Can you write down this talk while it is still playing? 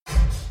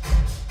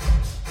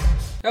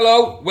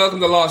Hello, welcome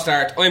to Lost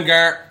Art. I'm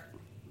Gar.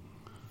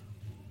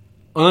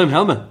 I'm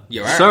Helmet.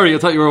 You are? Sorry, I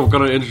thought you were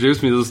going to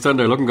introduce me. There's a stand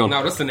there looking going.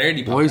 No, that's the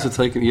nerdy podcast. Why is it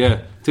taking...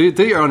 Yeah. Do it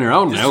on your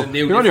own now.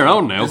 You're on your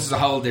own now. This is a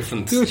whole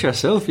different... Do it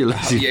yourself, you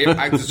lazy.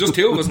 Yeah, there's just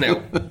two of us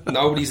now.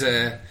 Nobody's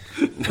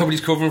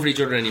covering for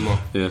each other anymore.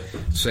 Yeah.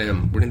 So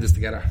we're in this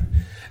together.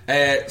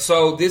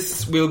 So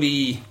this will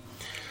be,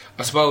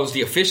 I suppose,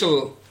 the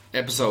official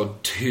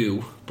episode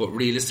 2, but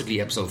realistically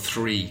episode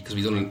 3, because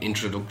we've done an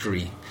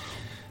introductory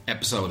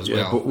episode as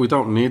well. But we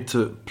don't need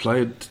to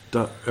play it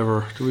that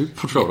ever. Do we?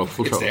 Throw it up.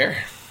 It's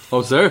there. Oh,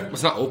 it's there?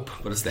 It's not up,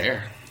 but it's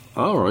there.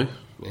 All right.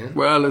 Yeah.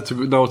 Well, it's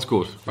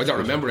good. I don't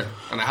remember it,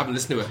 and I haven't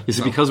listened to it. Is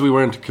it because we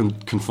weren't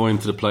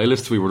confined to the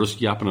playlist? We were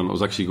just yapping, and it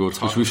was actually good.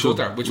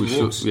 Which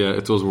works. Yeah,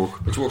 it does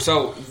work. Which works.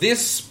 So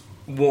this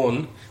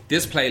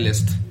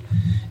playlist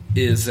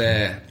is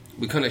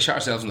we kind of shot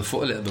ourselves in the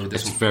foot a little bit with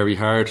this one. It's very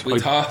hard. I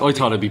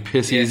thought it'd be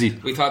piss easy.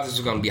 We thought this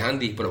was going to be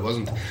handy, but it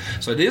wasn't.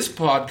 So this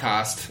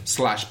podcast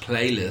 /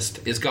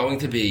 playlist is going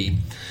to be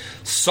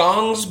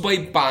songs by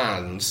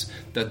bands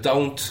that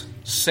don't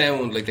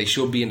sound like they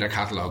should be in their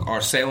catalogue,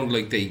 or sound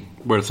like they...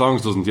 Where the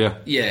songs doesn't, yeah.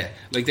 Yeah,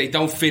 like they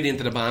don't fit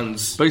into the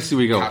band's basically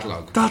we go,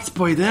 catalogue. That's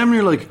by them,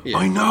 you're like, yeah.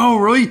 I know,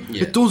 right?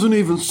 Yeah. It doesn't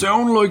even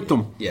sound like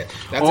them. Yeah.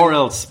 Or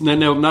else, now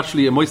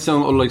naturally it might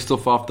sound like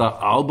stuff off that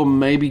album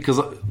maybe,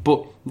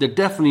 but they're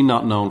definitely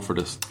not known for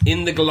this.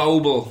 In the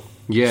global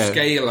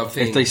scale of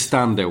things. If they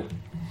stand out.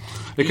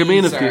 It can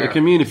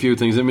mean a few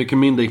things. It can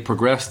mean they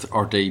progressed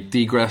or they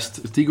degressed.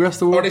 Is degressed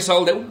the word? Or they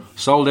sold out.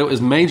 Sold out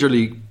is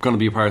majorly going to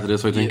be a part of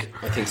this, I think.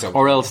 Yeah, I think so.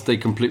 Or else they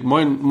complete...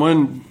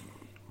 Mine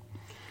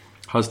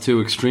has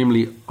 2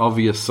 extremely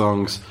obvious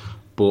songs,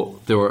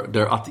 but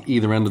they're at the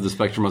either end of the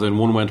spectrum. As in,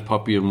 one went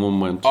poppy and one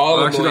went...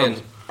 All of mine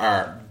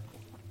are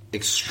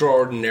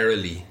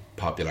extraordinarily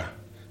popular.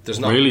 There's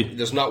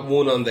not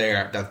one on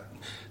there that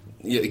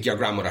your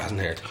grandmother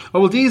hasn't heard.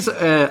 Oh, well, these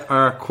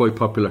are quite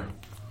popular.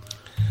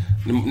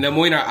 Now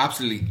mine are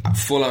absolutely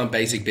full on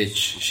basic bitch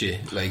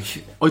shit.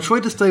 Like, I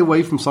tried to stay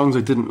away from songs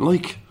I didn't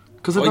like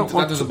because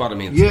that doesn't bother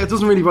me. Yeah, it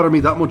doesn't really bother me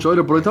that much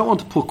either. But I don't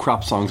want to put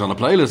crap songs on a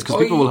playlist because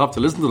people will have to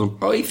listen to them.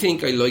 I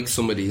think I like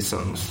some of these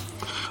songs.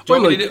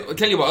 I'll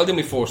tell you what, I'll do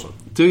my first one.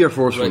 Do your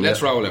first one.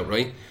 Let's roll out.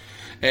 Right,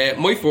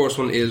 my first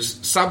one is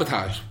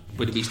Sabotage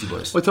by the Beastie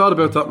Boys. I thought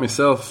about that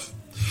myself.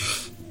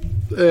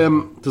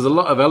 There's a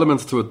lot of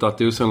elements to it that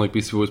do sound like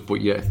Beastie Boys,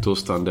 but yeah, it does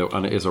stand out,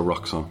 and it is a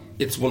rock song.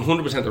 It's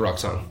 100% a rock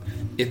song.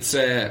 It's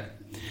the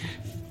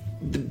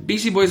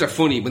Beastie Boys are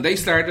funny. When they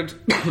started,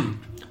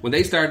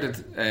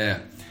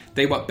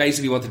 they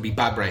basically wanted to be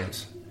Bad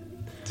Brains.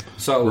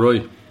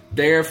 So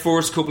their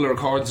first couple of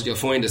recordings that you'll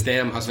find is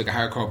them as like a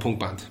hardcore punk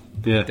band.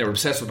 Yeah, they were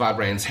obsessed with Bad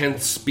Brains.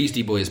 Hence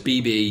Beastie Boys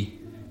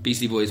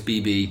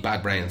BB,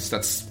 Bad Brains.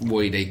 That's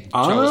why they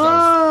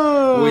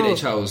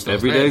chose those.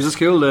 Every day's a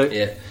school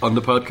day on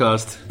the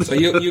podcast. So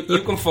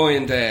you can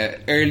find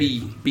early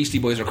Beastie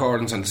Boys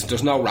recordings and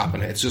there's no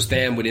rapping. It's just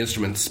them with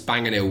instruments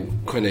banging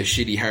out kind of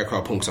shitty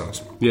hardcore punk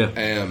songs. Yeah.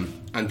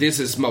 And this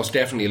is most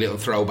definitely a little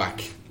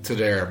throwback to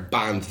their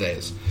band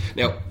days.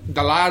 Now,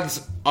 the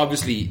lads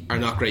obviously are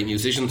not great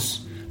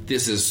musicians.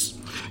 This is...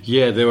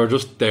 Yeah, they were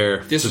just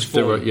there. This is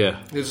fun.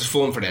 This is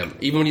fun for them.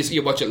 Even when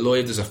you watch it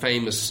live, there's a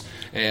famous,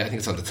 I think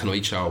it's on the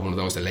Tonight Show, one of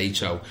those, the Late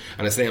Show,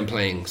 and it's them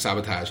playing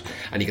Sabotage,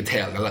 and you can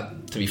tell,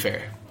 to be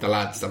fair, the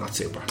lads, they're not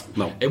super.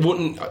 No. It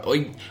wouldn't...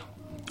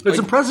 It's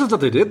impressive that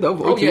they did,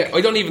 though.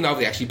 I don't even know if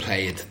they actually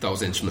played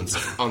those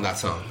instruments on that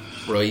song,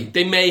 right?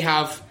 They may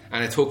have,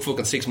 and it took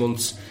fucking 6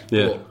 months.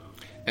 Yeah. But,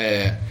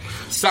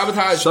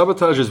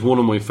 Sabotage is one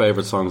of my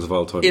favourite songs of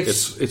all time.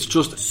 It's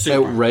just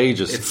super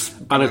outrageous,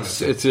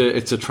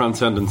 it's a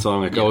transcendent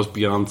song. It goes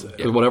beyond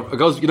whatever. It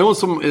goes,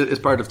 some is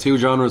part of 2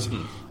 genres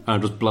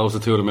and just blows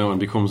the 2 of them out and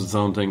becomes its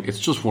own thing. It's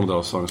just one of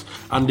those songs.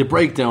 And the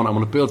breakdown, and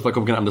when it builds back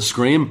up again, and the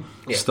scream,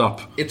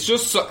 stop. It's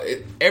just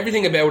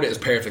everything about it is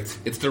perfect.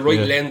 It's the right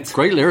length.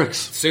 Great lyrics,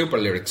 super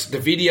lyrics. The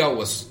video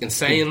was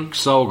insane,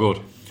 so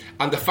good,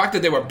 and the fact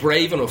that they were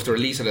brave enough to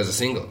release it as a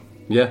single.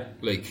 Yeah,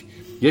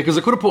 because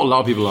it could have put a lot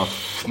of people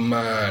off.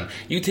 Man,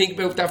 you think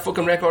about that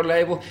fucking record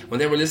label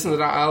when they were listening to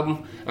that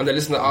album and they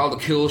listened to all the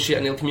cool shit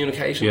and Ill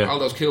Communication, all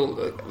those cool,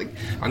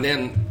 and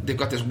then they've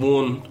got this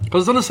one.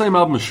 Because it's on the same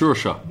album as Sure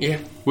Shot,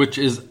 which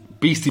is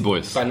Beastie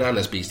Boys.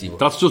 Bananas Beastie Boys.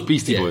 That's just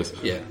Beastie Boys.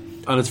 Yeah.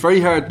 And it's very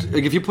hard.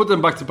 Like if you put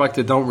them back to back,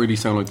 they don't really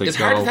sound like they. Is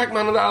Heart Attack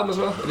Man on the album as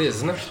well? It is,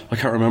 isn't it? I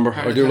can't remember.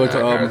 I do like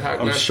that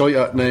album. I'm shite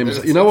at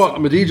names. You know what?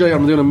 I'm a DJ.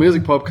 I'm doing a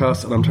music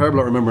podcast, and I'm terrible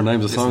at remembering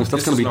names of songs.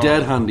 That's going to be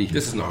dead handy.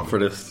 This is normal for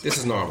this. This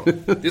is normal.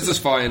 This is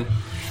fine.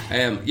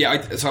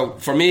 So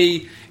for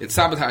me, it's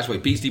Sabotage by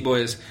Beastie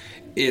Boys.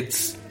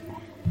 It's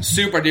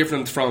super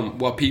different from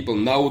what people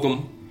know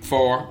them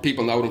for.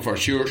 People know them for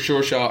Sure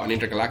Shot and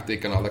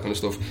Intergalactic and all that kind of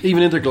stuff.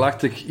 Even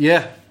Intergalactic,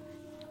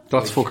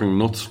 that's fucking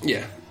nuts.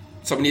 Yeah.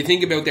 So when you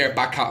think about their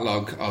back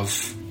catalogue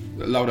of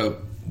a load of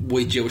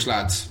white Jewish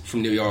lads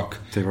from New York,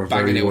 they were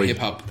banging very out white. hip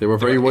hop. They were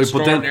very white,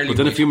 but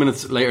then a few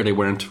minutes later they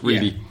weren't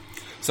really. Yeah.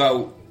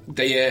 So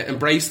they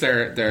embraced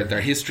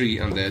their history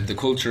and the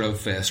culture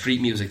of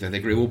street music that they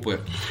grew up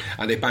with,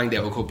 and they banged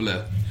out a couple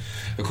of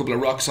a couple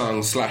of rock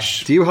songs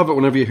 / Do you have it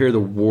whenever you hear the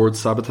word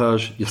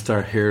sabotage, you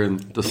start hearing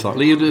the song?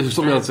 Like, you do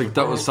something else like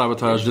that was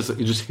sabotage.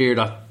 You just hear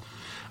that,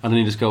 and then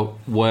you just go,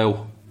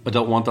 "Wow, I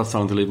don't want that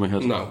song to leave my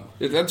head." No,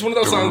 that's one of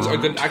those songs I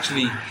could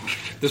actually.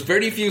 There's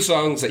very few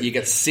songs that you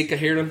get sick of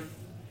hearing,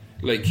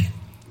 like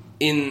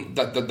in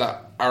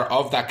that are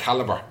of that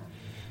caliber,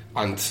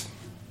 and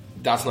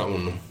that's not one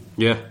of them.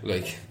 Yeah,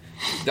 like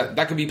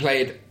that could be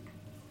played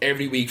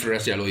every week for the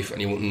rest of your life,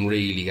 and you wouldn't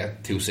really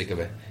get too sick of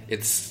it.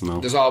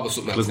 There's always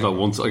something else. Listen to that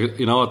once.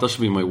 You know what? That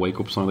should be my wake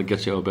up song that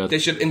gets you out of bed. They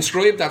should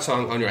inscribe that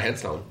song on your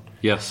headstone.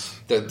 Yes.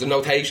 The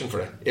notation for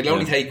it. It'll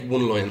only take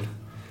one line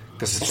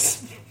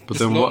because. But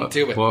then what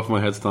if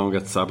my headstone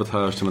gets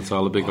sabotaged and it's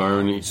all a big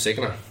irony?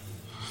 Sickener.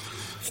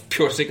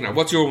 Pure sickener.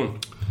 What's your one?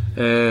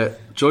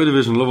 Joy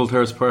Division, Love Will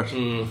Tear Us Apart.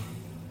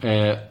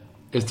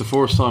 It's the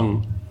first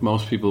song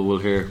most people will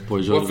hear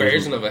by Joy Division. What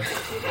version of it?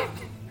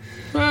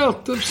 Well,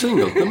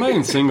 the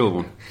main single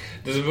one.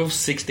 There's about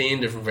 16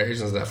 different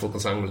versions of that fucking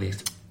song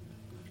released.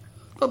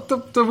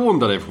 The one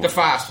that everyone... The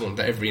fast one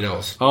that everybody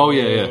knows. Oh,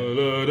 yeah.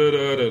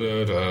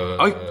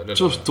 It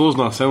just does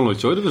not sound like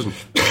Joy Division.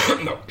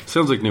 No. It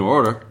sounds like New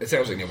Order. It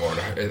sounds like New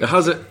Order. It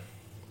has a...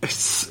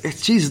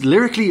 Jeez,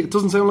 lyrically, it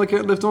doesn't sound like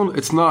it they've done.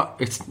 It's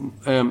not...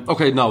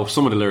 okay, no,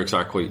 some of the lyrics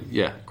are quite...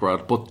 Yeah,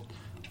 great. But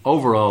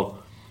overall,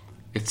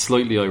 it's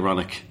slightly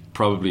ironic,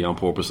 probably on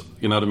purpose.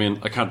 You know what I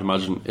mean? I can't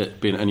imagine it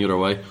being any other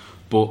way.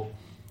 But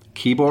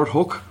keyboard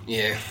hook...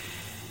 Yeah.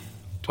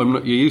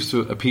 You're used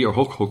to a Peter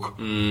Hook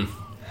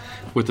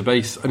with the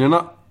bass, and you're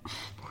not.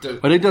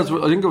 I think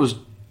it was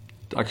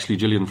actually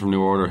Gillian from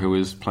New Order who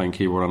is playing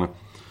keyboard on it.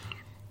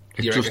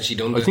 You reckon she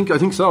done? I think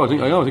so. I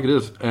think it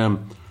is.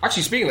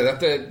 Actually, speaking of that,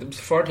 the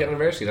 40th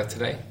anniversary that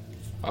today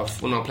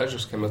of Unknown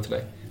Pleasures came out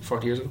today,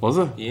 40 years ago. Was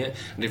it? Yeah,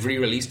 and they've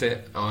re-released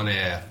it on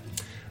a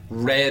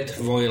red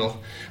vinyl,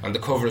 and the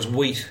cover is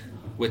white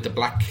with the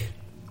black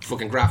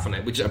fucking graph on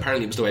it, which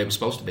apparently was the way it was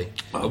supposed to be.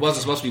 It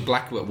wasn't supposed to be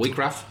black with white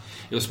graph.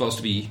 It was supposed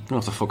to be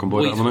that's a fucking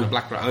boy white with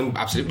black graph. I'm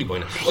absolutely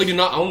buying it. I do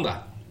not own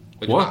that.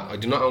 I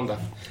do not own that.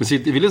 You see,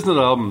 if you listen to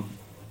that album,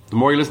 the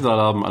more you listen to that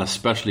album, and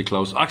especially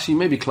Close, actually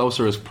maybe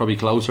Closer is probably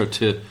closer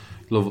to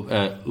Love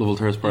Will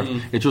Tear Us Apart.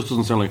 It just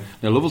doesn't sound like...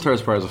 Now, Love Will Tear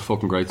Us Apart is a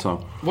fucking great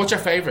song. What's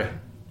your favourite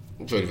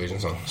Joy Division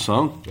song?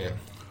 Song? Yeah.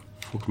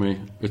 Fuck me.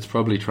 It's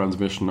probably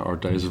Transmission or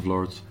Days of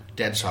Lords.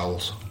 Dead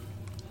Souls.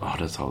 Oh,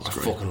 Dead Souls is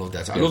great. I fucking love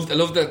Dead Souls. Yeah. I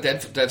love that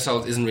Dead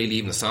Souls isn't really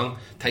even a song.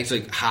 It takes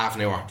like half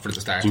an hour for it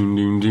to start.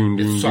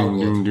 It's so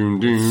good.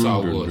 It's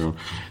so good.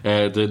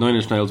 The Nine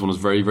Inch Nails one is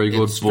very, very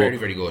good. It's very,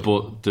 very good.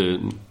 But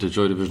the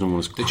Joy Division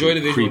one is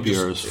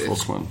creepier as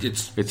fuck, man.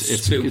 It's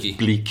spooky. It's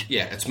bleak.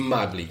 Yeah, it's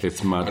mad bleak.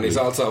 It's mad and bleak.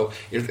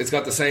 It's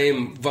got the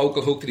same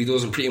vocal hook that he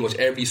does in pretty much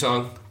every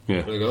song.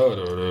 Yeah. Like,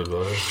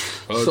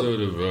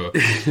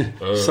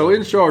 so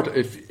in short,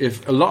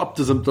 if a lot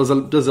there's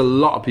a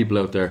lot of people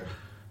out there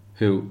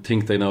who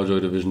think they know Joy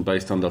Division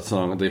based on that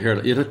song, and they hear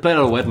it. You play it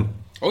at a wedding.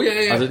 Oh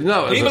yeah.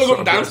 People go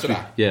and dance to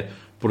that. Yeah,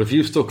 but if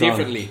you stuck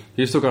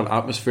on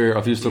Atmosphere, or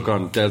if you stuck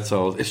on Dead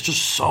Souls, it's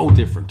just so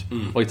different.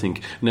 I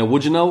think. Now,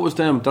 would you know it was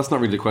them? That's not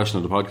really the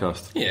question of the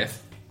podcast. Yeah,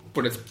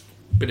 but it's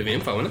a bit of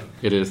info, isn't it?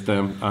 It is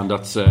them, and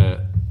that's.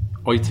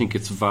 I think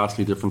it's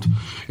vastly different.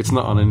 It's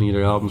not on any of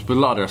their albums, but a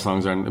lot of their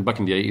songs are. Back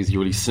in the 80s, you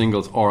released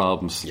singles or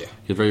albums. Yeah,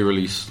 you very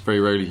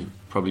rarely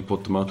probably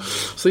put them on.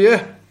 So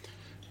yeah.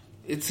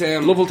 It's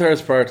Love Will Tear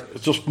Us Apart.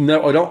 It's just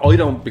no, I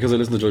don't because I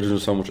listen to Joy Division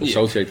so much.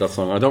 Associate that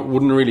song.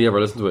 Wouldn't really ever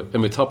listen to it.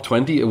 In my top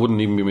 20, it wouldn't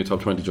even be my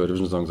top 20 Joy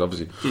Division songs,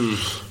 obviously.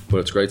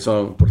 But it's a great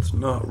song. But it's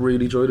not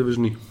really Joy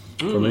Division-y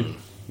for me.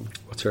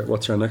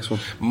 What's your next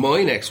one?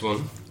 My next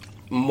one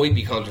might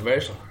be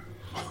controversial,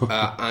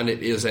 and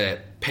it is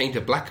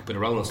Painted Black by the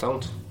Rolling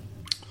Stones.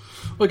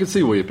 I can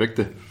see why you picked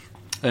it.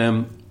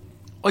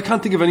 I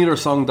can't think of any other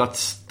song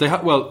that's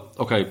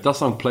that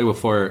song Play With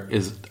Fire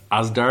is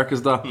as dark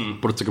as that,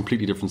 but it's a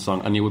completely different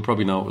song, and you would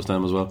probably know it was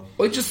them as well.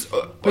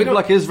 Painted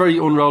Black is very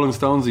un-Rolling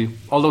Stonesy,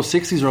 although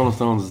 60s Rolling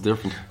Stones is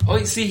different.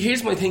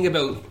 Here's my thing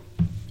about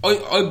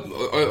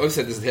I've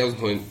said this a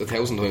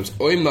thousand times.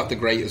 I'm not the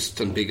greatest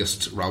and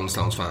biggest Rolling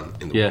Stones fan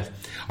in the world.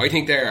 I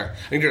think they're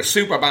a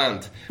super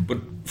band, but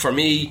for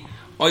me,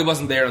 I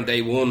wasn't there on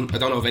day one. I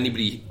don't know if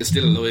anybody is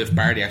still alive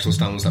bar the actual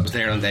Stones that was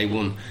there on day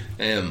one.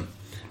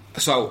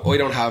 So I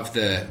don't have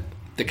the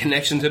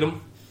connection to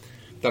them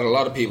that a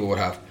lot of people would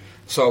have.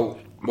 So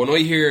when I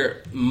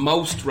hear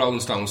most Rolling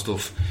Stone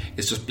stuff,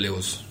 it's just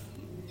blues.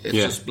 It's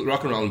just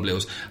rock and roll and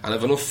blues, and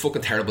I've enough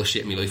fucking terrible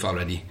shit in my life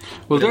already.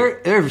 Well,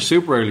 their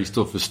super early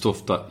stuff is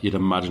stuff that you'd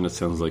imagine it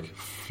sounds like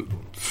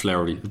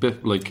flowery, a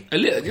bit like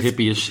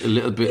hippie-ish, a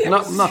little bit.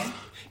 Not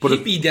but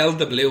hippie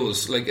Delta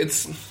blues, like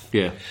it's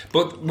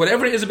But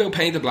whatever it is about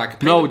Painted Black,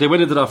 they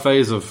went into that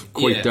phase of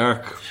quite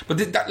dark. But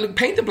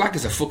Painted Black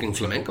is a fucking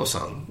flamenco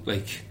song,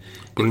 like.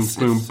 It's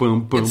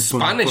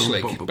Spanish,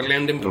 like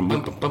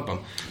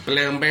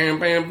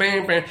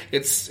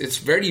it's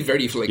very,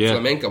 very like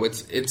flamenco.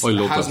 It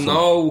has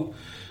no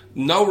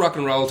rock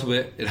and roll to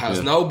it. It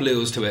has no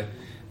blues to it.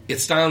 It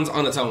stands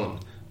on its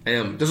own. Do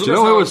you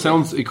know how it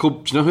sounds? Do you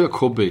know who it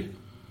could be?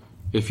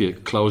 If you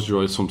close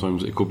your eyes,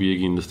 sometimes it could be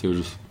Iggy and the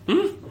Stooges.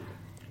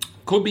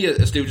 could be a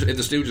Stooges. If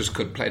the Stooges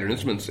could play their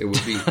instruments, it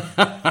would be.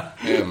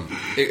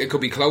 It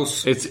could be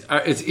close.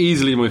 It's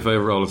easily my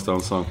favourite Rolling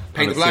Stones song.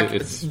 Paint the Black.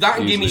 That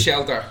and Gimme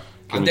Shelter.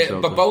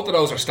 But both of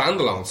those are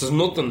standalones. There's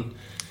nothing.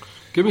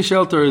 Gimme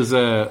Shelter is.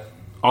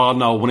 Oh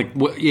no! At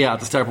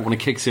the start, but when it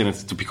kicks in,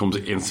 it becomes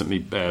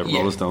instantly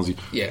Rolling Stonesy.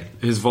 Yeah,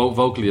 his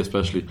vocally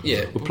especially.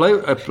 Yeah,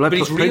 but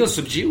he's real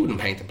subdued in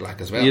Painted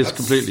Black as well. He is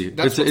completely.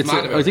 That's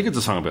I think it's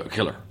a song about a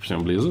killer,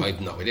 presumably, isn't it? I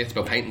have no idea. It's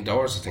about painting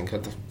doors. I think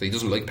he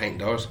doesn't like painting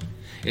doors.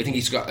 I think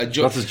he's got a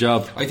that's his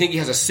job. I think he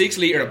has a 6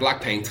 litre of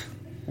black paint,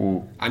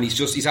 and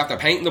he's after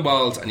painting the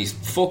walls, and he's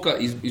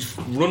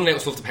running out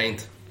of stuff to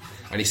paint,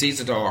 and he sees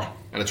the door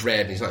and it's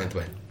red, and he's not into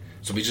it.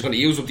 So he's just going to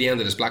use up the end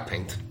of this black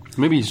paint.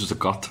 Maybe he's just a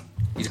goth.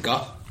 He's a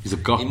goth. He's a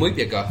goth. He might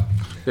be a goth.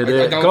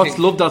 Goths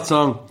love that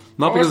song.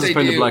 Not because it's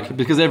Painted Black,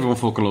 because everyone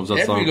fucking loves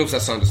that song. Everybody loves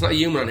that song. There's not a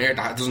human on here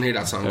that doesn't hear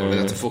that song.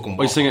 That's a fucking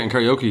I sing it in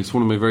karaoke. It's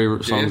one of my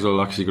favourite songs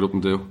I'll actually get up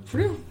and do. For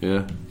real?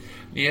 Yeah.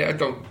 Yeah, I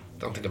don't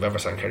think I've ever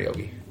sang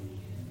karaoke.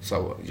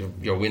 So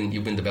you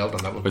win the belt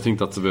on that one. I think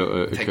that's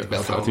about Take the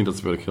belt home. I think that's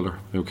about a killer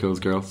who kills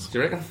girls. Do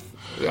you reckon?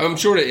 I'm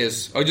sure it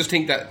is. I just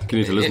think that you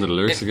need to listen to the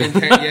lyrics again.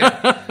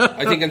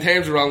 I think in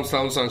terms of Rolling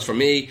Stones songs, for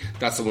me,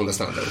 that's the one that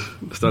stands out.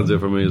 It stands out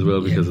for me as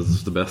well because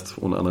it's the best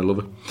one and I love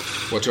it.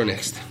 What's your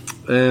next?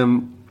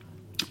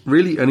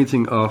 Really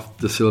anything off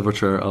the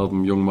Silverchair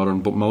album, Young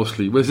Modern, but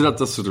mostly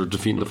that's sort of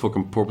defeating the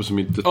fucking purpose of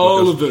me.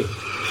 All of it.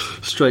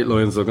 Straight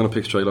Lines. I'm going to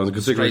pick Straight Lines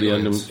because the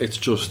ending. It's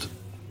just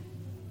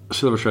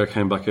Silverchair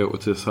came back out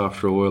with this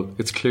after a while.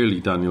 It's clearly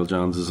Daniel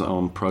Johns'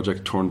 own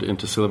project turned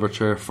into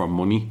Silverchair for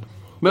money.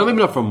 Well, maybe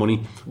not for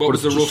money. What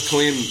was the rough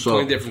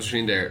time difference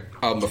between their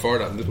album before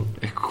that?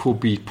 It could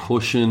be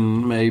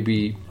pushing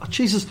maybe. Oh,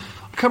 Jesus,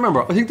 I can't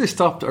remember. I think they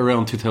stopped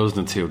around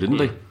 2002, didn't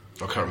they? I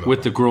can't remember.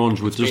 With the grunge,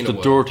 with just the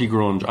dirty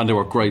grunge, and they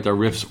were great. Their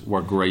riffs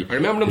were great. I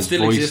remember them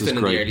still existing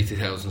in the early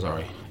 2000s.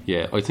 Sorry.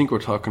 Yeah, I think we're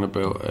talking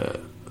about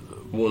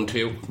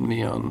 1-2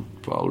 Neon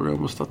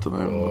Ballroom. Was that the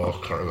name? Oh,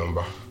 I can't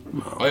remember.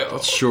 No,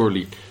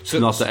 surely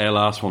not the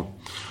last one.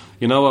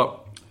 You know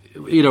what?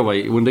 Either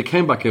way, when they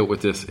came back out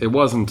with this, it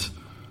wasn't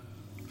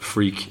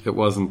Freak. It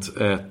wasn't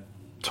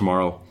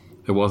Tomorrow.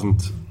 It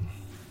wasn't.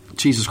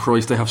 Jesus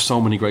Christ! They have so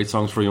many great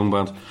songs for a young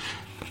band.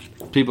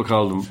 People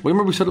call them.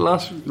 Remember we said it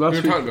last week. We were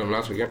talking about them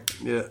last week.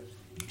 Yeah.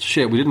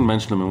 Shit, we didn't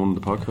mention them in one of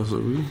the podcasts. Are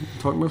we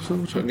talking about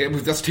Silverchair? Yeah,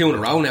 that's 2 in a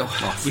row now.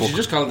 We should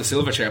just call it the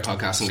Silverchair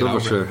podcast and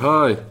Silverchair.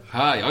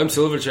 Hi, I'm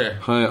Silverchair.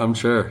 Hi, I'm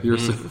Chair. You're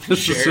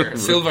Silverchair.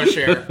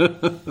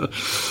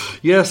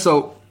 Yeah,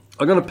 so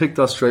I'm going to pick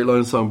that Straight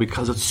Line song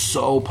because it's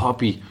so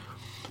poppy.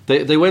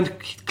 They went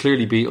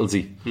clearly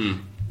Beatlesy.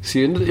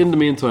 See, in the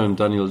meantime,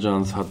 Daniel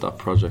Johns had that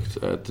project,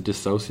 the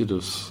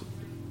Dissociatives.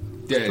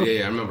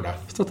 Yeah, I remember that.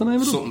 Is that the name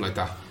of it? Something like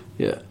that.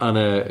 Yeah, and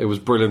it was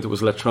brilliant. It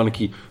was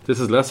electronic-y. This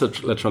is less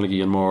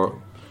electronic-y and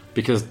more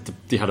because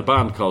they had a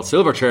band called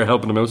Silverchair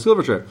helping them out.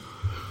 Silverchair.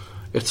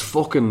 It's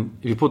fucking.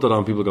 If you put that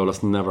on, people go,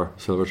 "That's never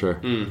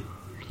Silverchair."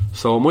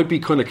 So it might be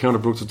kind of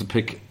counterproductive to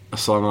pick a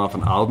song off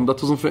an album that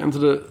doesn't fit into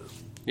the.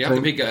 You have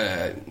to pick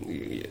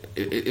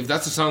if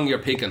that's the song you're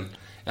picking,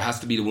 it has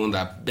to be the one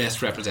that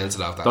best represents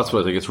it off that. That's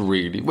what I think. It's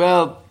really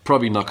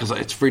probably not because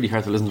it's really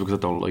hard to listen to because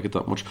I don't like it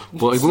that much.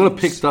 But I'm going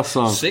to pick that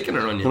song.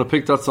 Sickener on you. I'm going to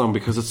pick that song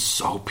because it's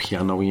so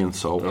piano-y and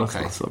so.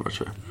 Okay. That's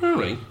Silverchair. All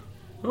right.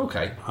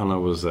 Okay. And I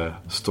was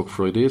stuck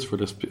for ideas for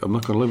this. I'm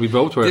not going to lie. We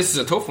both were. This is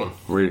a tough one.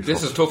 Really this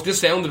tough. is tough. This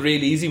sounded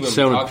really easy when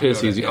sounded we talked piss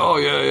about easy. it. Oh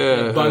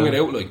yeah. Bang it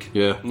out like.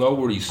 Yeah. No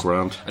worries.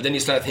 Grand. And then you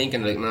start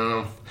thinking like,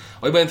 no.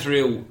 I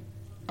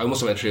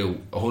must have went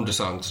through 100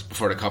 songs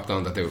before I copped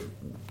on that they were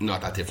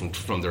not that different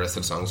from the rest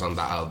of the songs on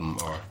that album.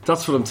 Or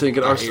that's what I'm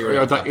thinking. That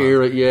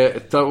era, yeah,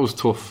 that was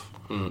tough.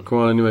 Come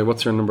on, anyway.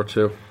 What's your number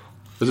 2?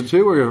 Is it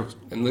 2 or your?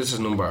 And this is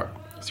number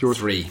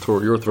 3.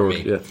 Your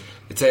third, yeah.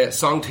 It's a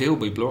song 2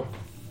 by Blur.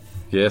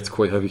 Yeah, it's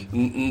quite heavy.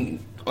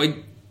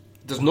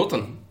 There's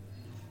nothing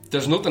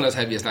as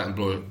heavy as that in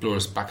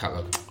Blur's back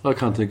catalogue. I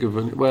can't think of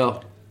any.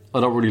 Well, I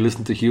don't really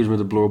listen to a huge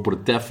amount of Blur, but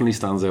it definitely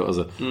stands out as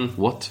a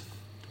what?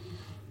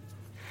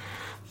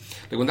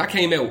 Like when that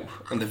came out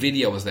and the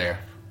video was there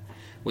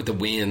with the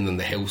wind and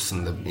the house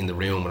and in the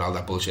room and all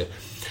that bullshit,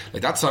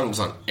 like that song was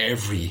on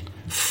every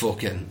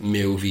fucking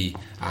movie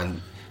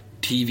and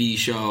TV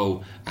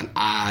show and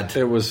ad.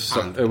 It was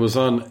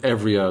on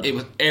every ad. It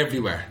was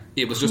everywhere.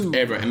 It was just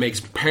everywhere. It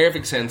makes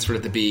perfect sense for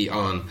it to be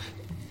on.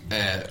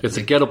 It's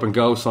a get up and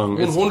go song.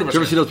 100%. Do you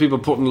ever see those people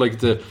putting like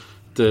the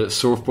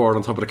surfboard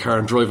on top of the car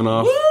and driving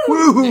off?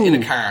 Woo! In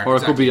a car. Or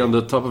it could be on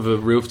the top of a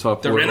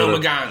rooftop. The Renault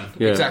Megane.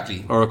 Yeah.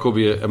 Exactly. Or it could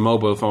be a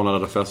mobile phone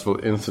at a festival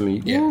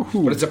instantly. Yeah.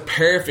 Woo-hoo. But it's a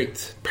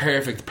perfect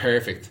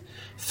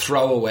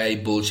throwaway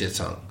bullshit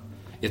song.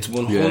 It's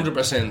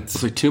 100%.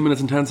 It's like 2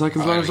 minutes and 10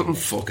 seconds long or something.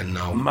 Fucking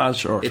no. Mad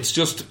short. It's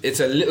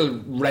a little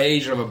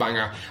rager of a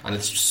banger, and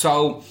it's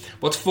so.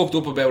 What's fucked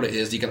up about it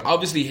is you can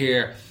obviously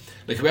hear.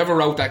 Like whoever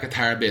wrote that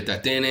guitar bit,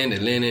 that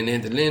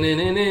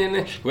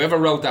whoever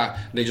wrote that,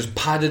 they just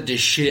padded the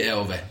shit out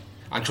of it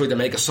and tried to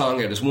make a song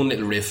out of this one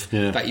little riff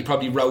that you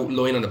probably wrote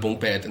lying on a bunk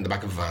bed in the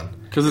back of a van.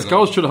 Because it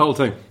goes through the whole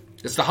thing.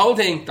 It's the whole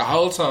thing. The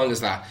whole song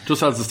is that.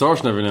 Just adds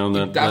distortion every now and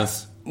then.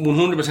 That's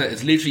 100%.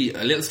 It's literally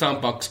a little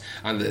stomp box,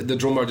 and the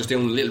drummer just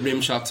doing little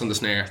rim shots on the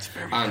snare. It's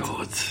very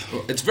good.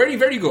 It's very,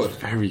 very good.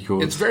 Very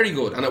good. It's very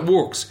good, and it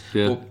works.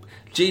 Yeah. But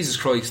Jesus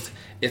Christ,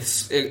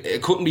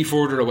 it couldn't be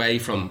further away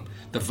from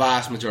the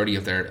vast majority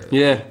of their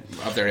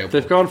output.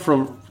 They've gone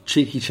from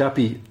cheeky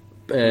chappy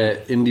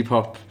indie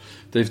pop.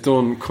 They've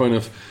done kind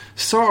of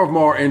sort of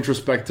more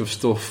introspective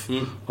stuff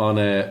on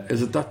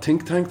is it that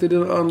Think Tank they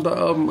did on that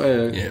album?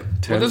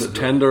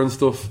 Tender and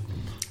stuff.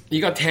 You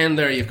got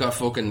Tender, you've got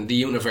fucking The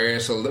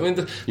Universal. I mean,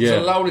 there's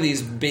a lot of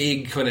these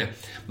big kind of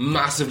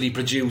massively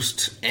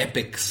produced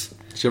epics.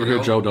 Did you ever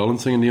hear Joe Dolan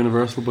singing The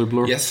Universal by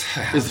Blur? Yes,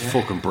 it's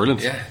fucking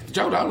brilliant. Yeah,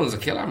 Joe Dolan's a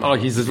killer, man. Oh,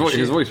 his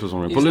voice was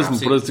unreal. But listen,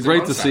 but it's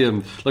great to see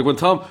him. Like when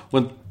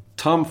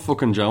Tom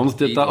fucking Jones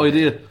did that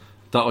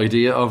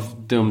idea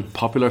of doing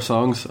popular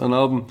songs on an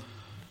album,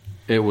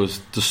 it was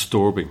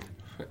disturbing.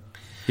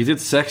 He did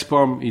Sex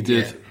Bomb. He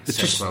did. Yeah. It's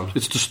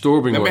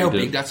disturbing. Remember how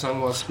big that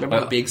song was?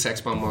 Remember how big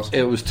Sex Bomb was?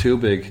 It was too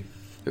big.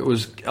 It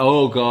was,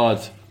 oh God.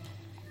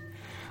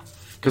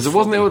 Because it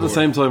wasn't out at the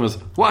same time as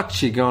What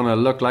She Gonna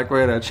Look Like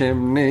with a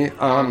Chimney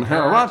on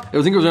Her. What? I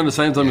think it was around the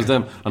same time as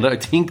them. And I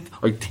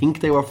think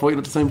they were fighting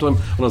at the same time.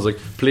 And I was like,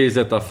 please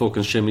let that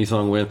fucking Chimney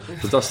song win.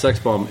 Because that Sex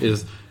Bomb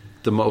is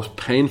the most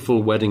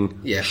painful wedding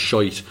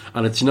shite.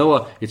 And it's, you know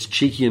what, it's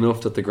cheeky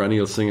enough that the granny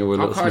will sing it with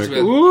a little smirk.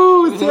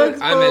 Ooh, it's Sex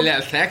Bomb. I'm a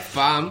little Sex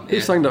Bomb.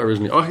 Who sang that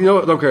originally? Oh, you know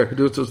what, don't care.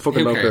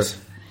 Fucking don't care.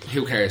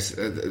 Who cares?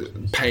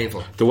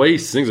 Painful. The way he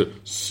sings it,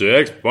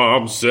 Sex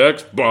Bomb,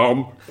 Sex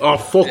Bomb. Oh,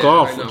 fuck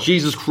off.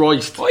 Jesus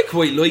Christ. I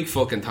quite like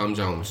fucking Tom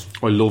Jones.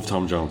 I love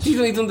Tom Jones. He's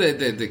only done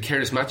the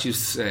Keris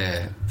Matthews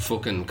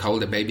fucking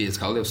Cold, Baby It's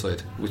Cold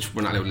Outside, which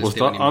we're not able to listen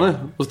to anymore. On it?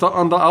 Was that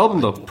on that album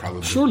though?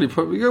 Probably. Surely.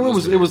 Yeah,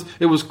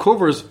 it was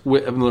covers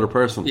with another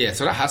person. Yeah,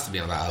 so that has to be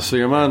on that album. So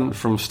your man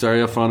from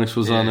Stereophonics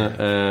was on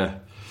it.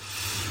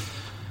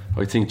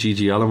 I think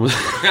Gigi Allen was.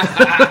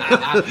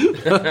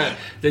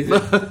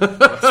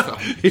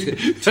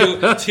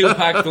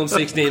 Two-pack done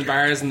 16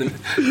 bars and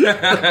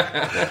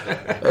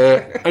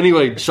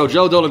anyway, so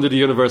Joe Dolan did the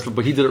Universal,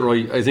 but he did it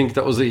right. I think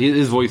that was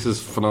his voice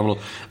is phenomenal.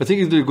 I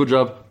think he did a good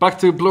job. Back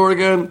to Blur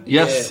again.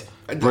 Yes.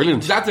 Yeah.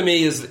 Brilliant. That to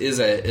me is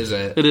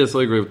a it is,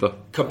 I agree with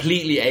that.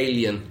 Completely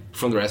alien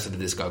from the rest of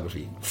the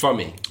discography for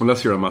me.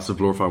 Unless you're a massive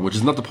Blur fan, which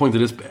is not the point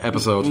of this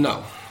episode.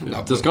 No.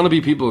 There's going to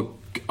be people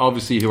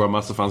obviously who are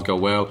massive fans go,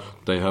 well,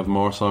 they have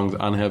more songs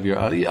and heavier.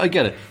 I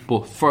get it,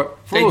 but for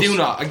they us, do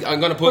not. I'm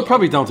going to put. I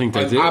probably don't think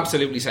they do. I'm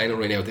absolutely saying it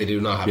right now. They do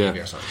not have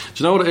heavier songs.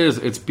 Do you know what it is?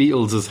 It's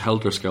Beatles'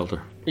 Helter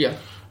Skelter. Yeah.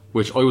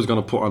 Which I was going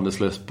to put on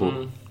this list, but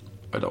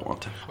I don't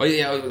want to. I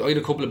had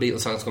a couple of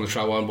Beatles songs going to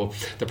throw on, but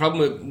the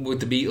problem with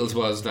the Beatles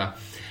was that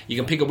you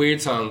can pick a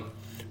weird song,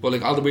 but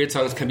like all the weird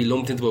songs can be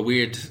lumped into a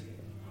weird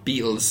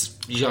Beatles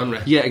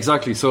genre. Yeah,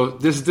 exactly. So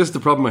this is the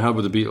problem I had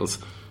with the Beatles,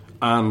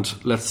 and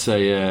let's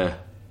say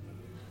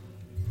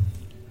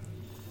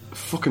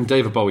fucking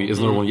David Bowie is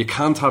another one. You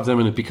can't have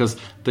them in it because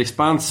they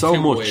span so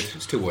much. Wide.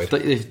 It's too wide.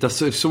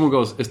 If someone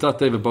goes, is that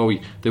David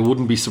Bowie? They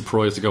wouldn't be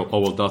surprised to go, oh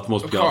well, that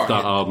must be off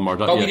that album or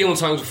that. Bowie doing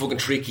songs with fucking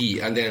Tricky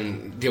and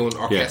then doing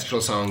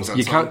orchestral songs. And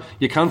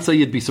you can't say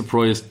you'd be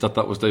surprised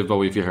that was David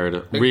Bowie if you heard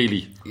it.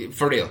 Really,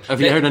 for real. Have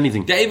you heard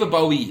anything? David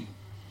Bowie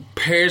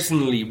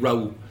personally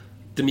wrote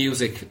the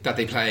music that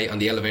they play on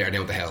the elevator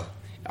down to hell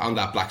on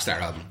that Black Star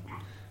album.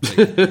 Like,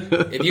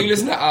 if you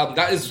listen to that album,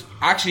 that is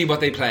actually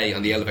what they play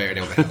on the elevator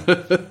down to hell.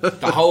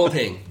 The whole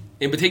thing.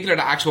 In particular,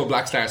 the actual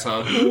Black Star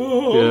song. That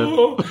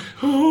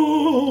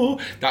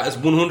is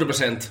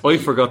 100%. I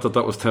forgot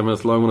that was 10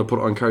 minutes long when I put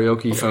it on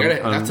karaoke. Forget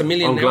it. That's a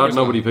million. I'm glad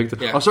nobody picked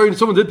it. Yeah. Oh, sorry,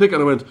 someone did pick it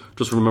and I went,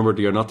 just remember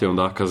you're not doing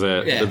that because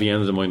at the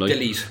end of my night.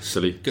 Delete.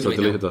 Silly. Good so I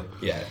deleted that.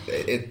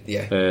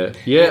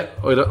 Yeah.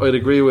 I'd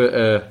agree with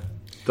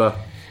that.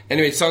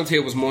 Anyway, song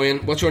 2 was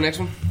mine. What's your next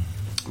one?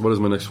 What is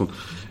my next one?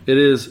 It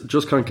is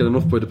Just Can't Get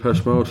Enough by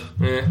Depeche Mode.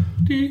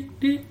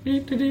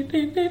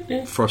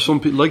 For some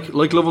people,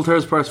 like Love Will Tear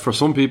Us Apart, for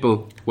some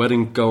people,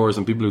 wedding goers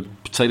and people who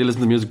say they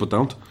listen to music but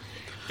don't,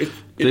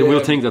 they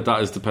will think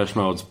that is Depeche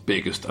Mode's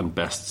biggest and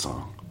best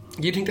song.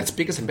 You think that's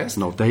biggest and best?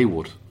 No, they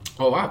would.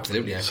 Oh,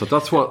 absolutely. Yeah. So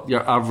that's what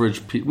your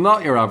average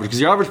not your average,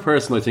 because your average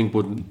person I think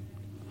wouldn't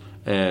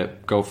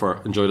go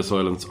for Enjoy the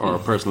Silence or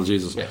Personal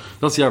Jesus. Yeah.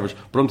 That's the average.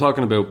 But I'm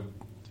talking about,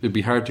 it'd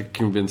be hard to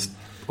convince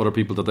other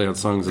people that they had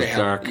songs as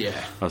dark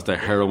as the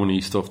heroin-y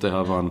stuff they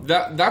have on.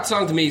 That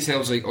song to me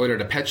sounds like either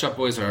the Pet Shop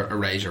Boys or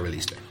Erasure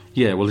released it.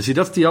 Yeah, well, you see,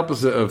 that's the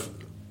opposite of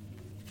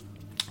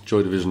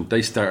Joy Division.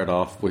 They started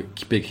off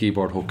with big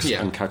keyboard hooks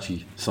and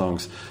catchy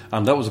songs,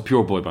 and that was a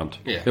pure boy band.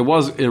 Yeah. It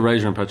was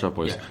Erasure and Pet Shop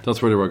Boys. Yeah.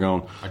 That's where they were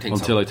going I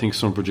think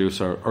some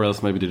producer, or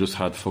else maybe they just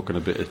had fucking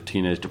a bit of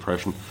teenage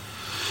depression.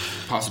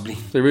 Possibly.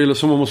 They realised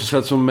someone must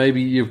have said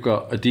maybe you've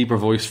got a deeper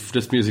voice,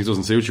 this music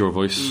doesn't suit your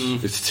voice,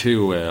 it's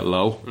too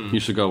low, you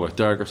should go with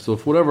darker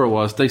stuff. Whatever it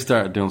was, they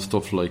started doing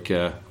stuff like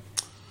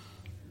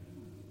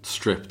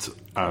Stripped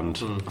and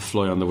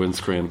Fly on the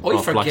Windscreen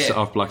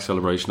off Black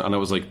Celebration, and I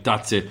was like,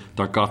 that's it,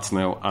 they're gots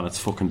now and it's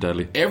fucking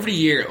deadly. Every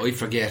year I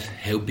forget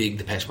how big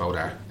the Depeche Mode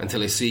are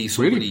until I see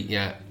somebody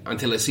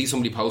until I see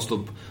somebody post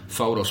up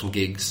photos from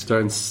gigs.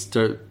 They're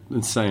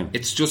insane.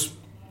 It's just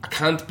I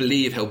can't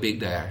believe how big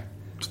they are.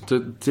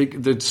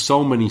 There's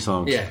so many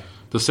songs. Yeah.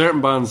 There's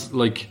certain bands,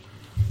 like,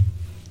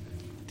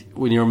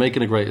 when you're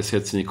making a greatest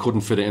hits and you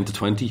couldn't fit it into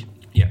 20,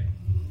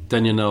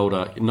 then you know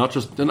that you're not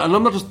just... And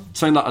I'm not just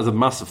saying that as a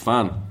massive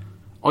fan.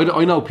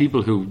 I know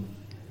people who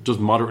just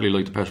moderately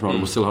like Depeche Mode and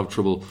will still have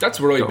trouble... That's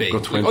where I be.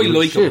 Like,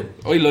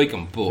 I like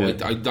them,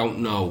 but I don't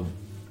know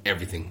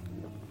everything.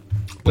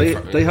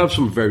 They have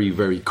some very,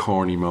 very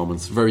corny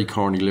moments, very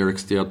corny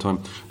lyrics the odd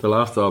time. The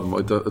last album,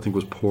 I think,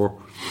 was poor.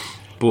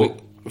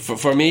 But...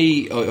 For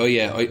me,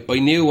 I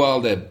knew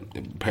all the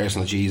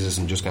Personal Jesus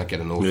and Just Can't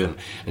Get Enough and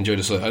Enjoy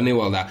the Sun. I knew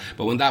all that.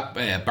 But when that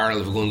Barrel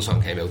of a Gun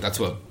song came out, that's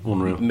what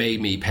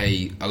made me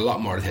pay a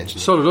lot more attention.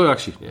 So did I,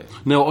 actually. Yeah.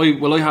 Now,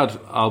 I had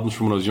albums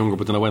from when I was younger,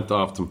 but then I went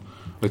off them.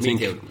 I think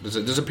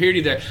there's a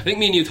period there. I think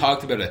me and you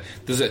talked about it.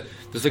 There's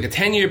like a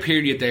 10-year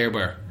period there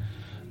where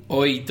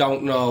I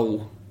don't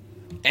know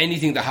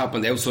anything that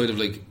happened outside of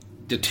like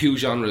the two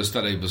genres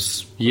that I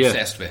was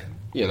obsessed with.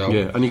 You know?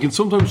 Yeah, and you can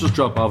sometimes just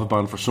drop off a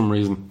band for some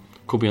reason.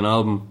 Could be an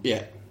album.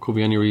 Yeah. Could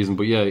be any reason.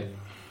 But yeah,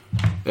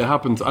 it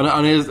happens.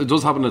 And it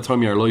does happen at a time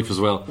of your life as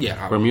well.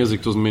 Yeah. Where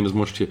music doesn't mean as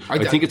much to you. I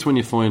think it's when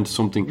you find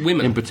something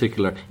in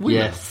particular. Women.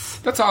 Yes.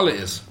 That's all it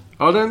is.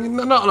 Oh, then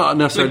not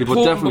necessarily, like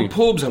but definitely.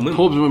 Pubs and women.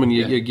 Pubs and women.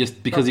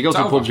 Because you go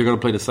to pubs, you're going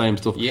to play the same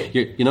stuff. Yeah.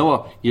 You know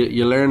what?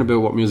 You learn about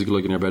what music is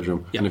like in your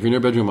bedroom. And if you're in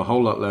your bedroom a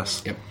whole lot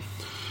less,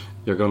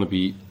 you're going to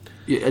be...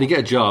 And you get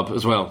a job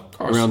as well.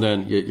 Around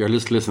then, you're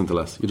just listening to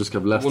less. You just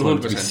have less 100%.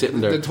 Time to be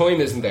sitting there. The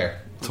time isn't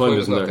there. Time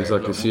isn't there,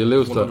 exactly. No, so you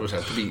lose 100%.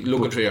 That. To be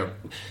looking through your...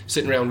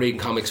 Sitting around reading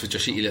comics with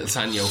your shitty little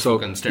Sanyo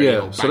fucking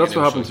stereo. Yeah, so that's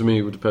what happened to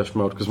me with Depeche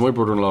Mode, because my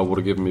brother-in-law would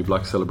have given me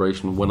Black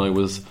Celebration when I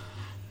was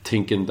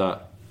thinking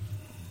that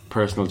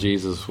Personal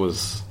Jesus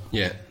was...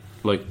 Yeah.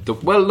 Like...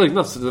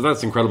 that's an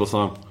incredible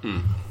song.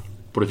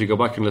 But if you go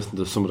back and listen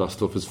to some of that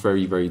stuff, it's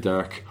very, very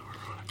dark.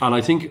 And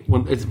I think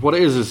what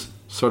it is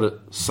sort of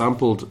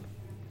sampled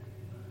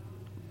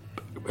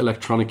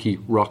electronic-y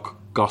rock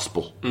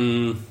gospel,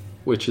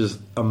 which is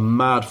a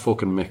mad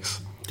fucking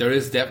mix. There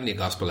is definitely a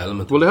gospel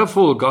element. Well, they have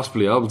full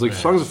gospel-y albums. Like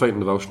Songs of Faith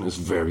and Devotion is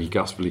very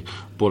gospel-y,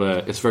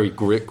 but it's very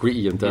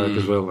gritty and dark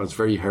as well, and it's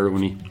very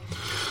heroin-y.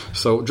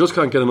 So Just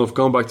Can't Get Enough,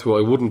 going back to it,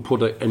 I wouldn't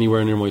put it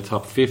anywhere near my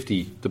top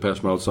 50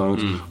 Depeche Mode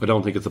songs. I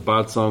don't think it's a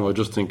bad song. I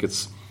just think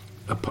it's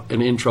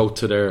an intro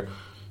to their...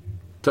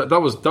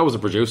 That was a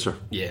producer.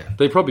 Yeah.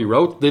 They did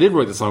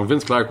write the song.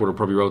 Vince Clarke would have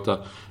probably wrote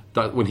that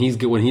when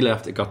he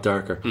left, it got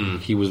darker.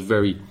 He was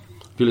very...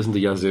 If you listen to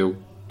Yazoo,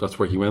 that's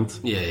where he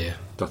went. Yeah.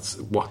 That's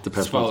what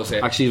Depeche Mode.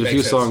 Actually, there's a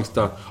few songs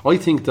that... I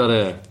think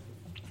that...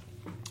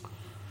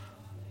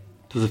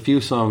 there's a few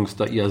songs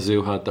that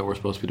Yazoo had that were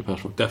supposed to be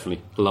Depeche Mode.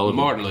 Definitely. A lot of them.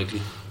 More than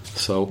likely.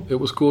 So it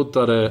was good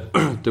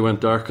that they went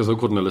dark, because I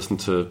couldn't have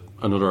listened to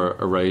another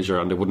Erasure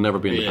and they would never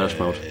be in Depeche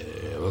Mode.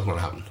 It wasn't going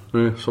to happen.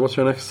 Yeah, so what's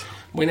your next?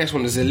 My next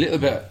one is a little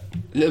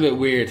bit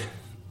weird,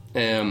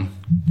 and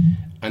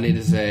it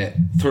is a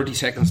 30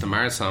 Seconds to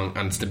Mars song,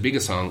 and it's the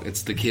biggest song.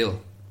 It's The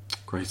Kill.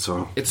 Great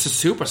song. It's a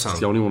super song.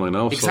 It's the only one I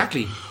know.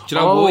 Exactly. So. Do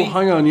you know why?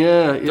 Hang on,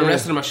 yeah. The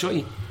rest of them are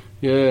shy.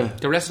 Yeah.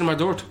 The rest of them are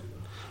dirt.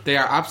 They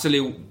are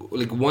absolute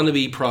like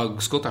wannabe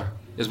prog scutter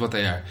is what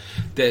they are.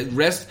 The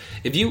rest,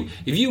 if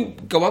you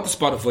go on to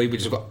Spotify,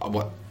 which is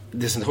what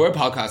this entire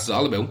podcast is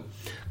all about,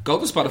 go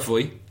to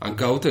Spotify and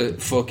go to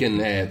fucking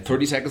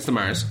 30 Seconds to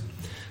Mars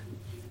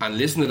and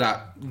listen to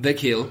that, The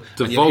Kill.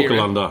 The vocal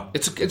on that.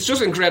 It's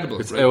just incredible.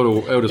 It's right? out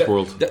of this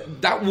world.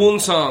 That one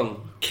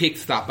song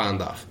kicked that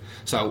band off.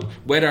 So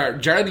whether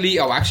Jared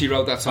Leto actually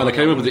wrote that song, and it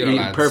came up with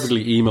the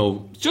perfectly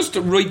emo, just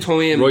the right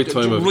time,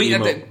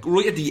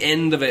 right at the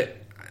end of it.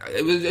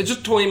 It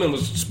just timing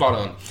was spot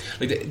on.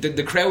 Like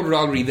the crowd were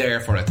already there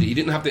for it. You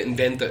didn't have to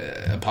invent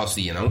a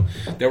posse, you know.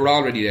 They were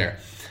already there.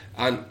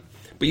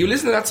 But you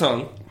listen to that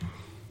song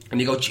and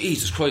you go,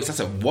 Jesus Christ, that's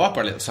a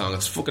whopper little song.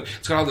 It's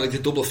got all the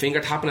double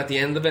finger tapping at the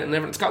end of it and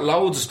everything. It's got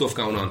loads of stuff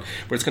going on,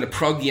 but it's kind of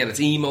proggy and it's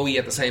emo-y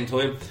at the same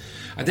time.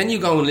 And then you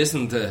go and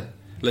listen to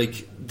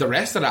like the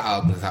rest of that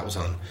album that was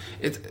on.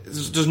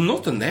 There's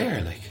nothing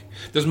there. Like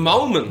there's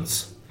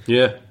moments,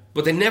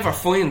 but they never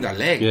find their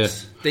legs.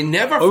 Yeah. They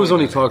never. I was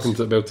only talking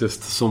about this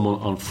to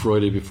someone on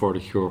Friday before The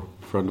Cure,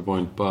 a friend of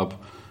mine, Bob,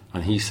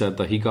 and he said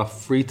that he got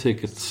free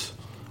tickets,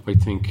 I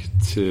think,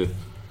 to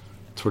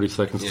 30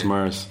 Seconds to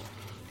Mars.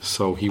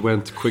 So he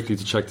went quickly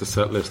to check the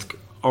set list,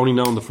 only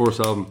knowing the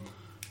first album,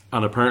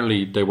 and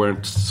apparently they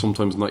weren't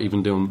sometimes not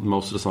even doing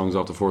most of the songs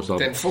off the first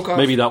album. Then fuck off.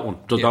 Maybe that one.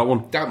 That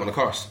one. That one, of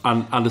course.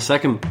 And the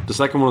second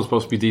one was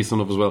supposed to be decent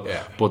enough as well.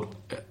 Yeah. But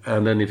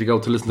and then if you go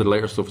to listen to the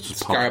later stuff, it's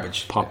just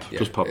garbage.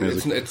 Just pop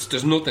music.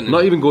 There's nothing in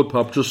not it. even good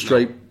pop, just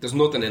straight. No, there's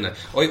nothing in it.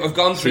 I've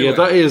gone through it.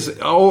 That is,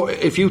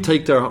 if you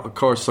take their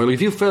course song,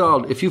 if you fed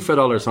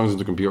all their songs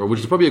into the computer,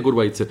 which is probably a good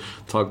way to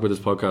talk about this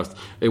podcast,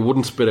 it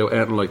wouldn't spit out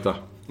anything like that.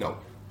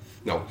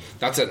 No.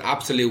 That's an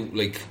absolute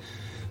like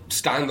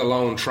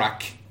standalone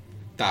track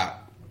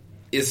that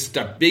is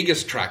their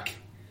biggest track,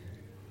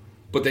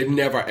 but they've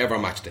never ever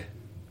matched it.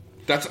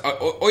 That's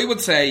I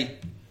would say,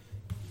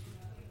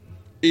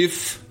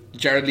 if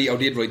Jared Leto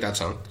did write that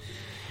song,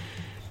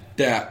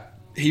 that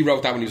he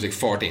wrote that when he was like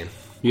 14.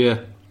 Yeah.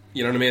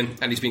 You know what I mean?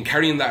 And he's been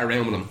carrying that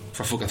around with him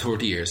for fucking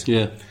 30 years.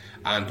 Yeah.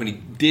 And when he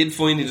did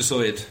finally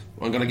decide,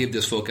 I'm going to give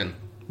this fucking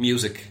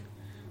music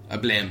a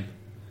blame,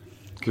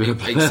 he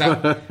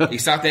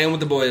sat down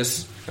with the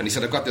boys and he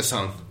said, I've got this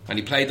song. And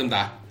he played them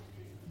that.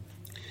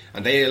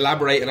 And they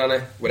elaborated on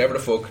it, whatever the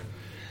fuck.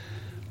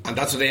 And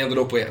that's what they ended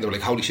up with. And they were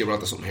like, holy shit, we're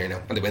onto something here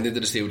now. And they went into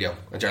the studio.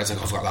 And Jared's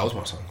like, I've got loads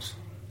more songs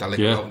that like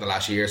out in the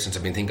last year since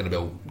I've been thinking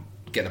about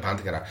getting a band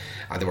together.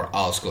 And they were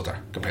all Scudder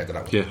compared to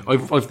that one. Yeah,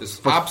 I've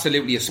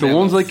absolutely a smell. The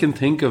ones I can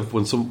think of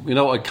when some, you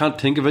know, I can't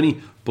think of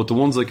any, but the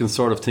ones I can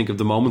sort of think of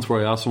the moments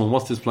where I asked someone,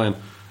 what's this playing?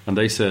 And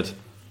they said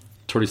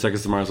 30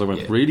 Seconds to Mars. I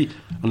went, really?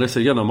 And they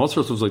said, yeah, no, most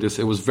of it was like this.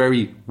 It was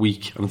very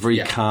weak and very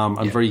calm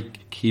and very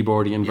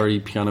keyboardy and very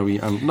piano-y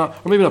and not,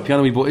 or maybe not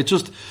piano-y, but it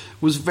just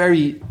was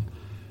very...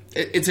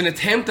 It's an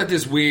attempt at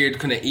this weird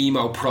kind of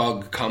emo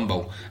prog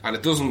combo, and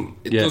it doesn't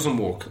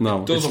work.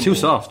 No, it doesn't it's too work.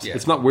 soft. Yeah.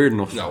 It's not weird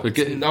enough. No,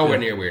 it's nowhere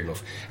near weird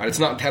enough, and it's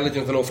not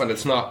intelligent enough, and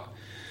it's not.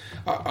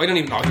 I don't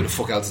even know who the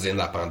fuck else is in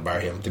that band bar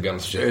him, to be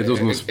honest with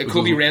you. It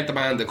could be Rent the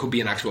Band, it could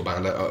be an actual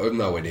band. I have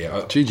no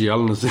idea. G.G.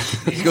 Allen is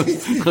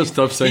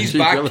stop saying he's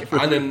back,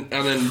 and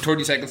then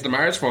 30 Seconds to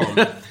Mars for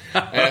him.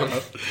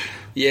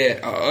 Yeah,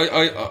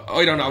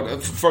 I don't know.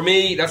 For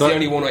me, that's the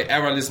only one I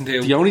ever listened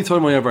to. The only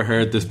time I ever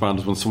heard this band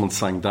was when someone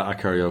sang that at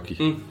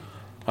karaoke.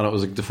 And it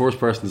was like the first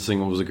person to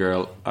sing it was a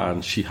girl,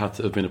 and she had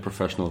to have been a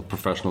professional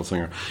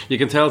singer. You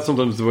can tell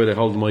sometimes the way they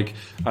hold the mic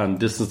and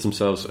distance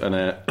themselves and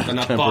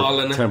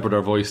temper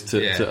their voice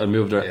to and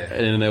move their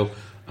in and out.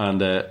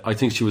 And I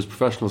think she was a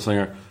professional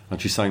singer, and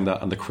she sang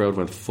that, and the crowd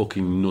went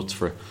fucking nuts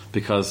for it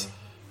because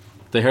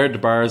they heard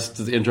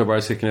the intro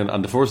bars kicking in,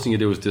 and the first thing you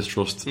do is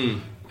distrust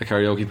a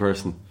karaoke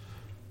person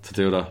to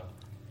do that.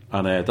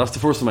 And that's the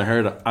first time I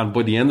heard it, and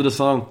by the end of the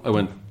song I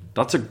went,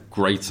 that's a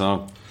great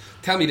song.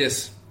 Tell me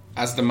this,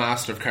 as the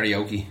master of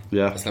karaoke,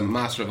 as the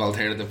master of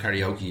alternative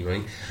karaoke,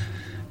 right?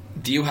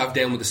 Do you have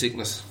Down with the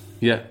Sickness?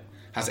 Yeah.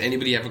 Has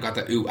anybody ever got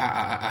that ooh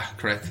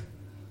correct?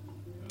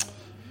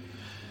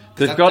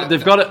 They've got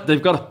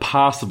it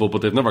passable,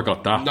 but they've never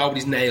got that.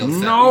 Nobody's nailed.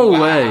 No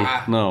way.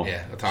 No.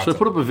 Yeah, I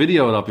put up a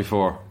video of that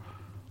before,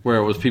 where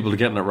it was people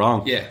getting it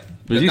wrong. Yeah.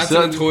 That's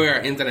an entire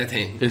internet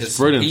thing. It's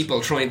brilliant.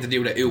 People trying to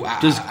do the ooh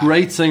There's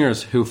great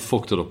singers who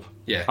fucked it up.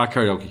 Yeah. At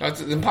karaoke.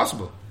 That's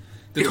impossible.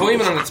 The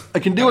timing on it. I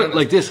can do it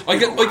like this. I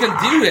can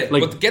do it,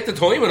 like, but get the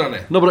timing on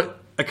it. No, but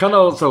I can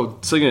also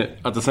sing it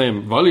at the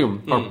same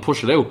volume or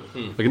push it out.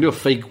 I can do a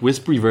fake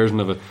whispery version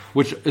of it,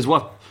 which is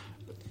what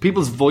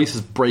people's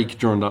voices break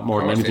during that more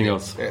than anything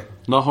else. Yeah.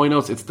 Not high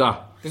notes, it's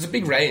that. There's a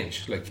big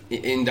range, like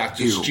in that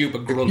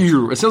stupid grunt.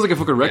 It sounds like a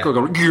fucking record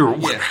going.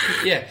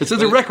 Yeah. It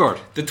sounds like a record.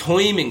 The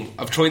timing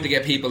of trying to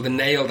get people to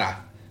nail that,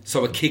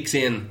 so it kicks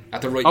in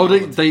at the right. Oh,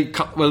 moment.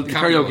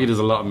 Karaoke does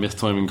a lot of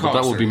mistiming, but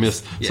that would be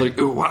missed. Yeah. So like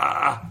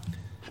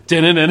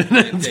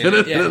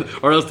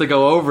or else they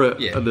go over it.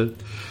 Yeah. And then,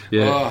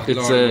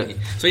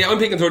 so I'm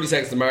picking 30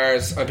 Seconds to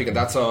Mars. I'm picking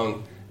that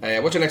song.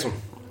 What's your next one?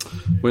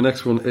 My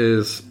next one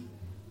is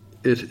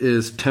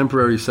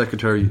Temporary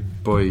Secretary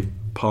by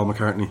Paul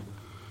McCartney.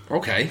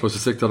 Okay. So I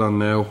stick that on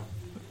now.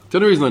 The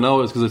only reason I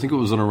know is because I think it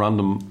was on a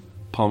random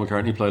Paul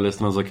McCartney playlist,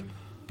 and I was like,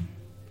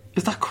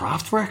 is that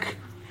Kraftwerk?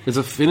 Is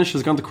it finished?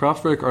 Has it gone to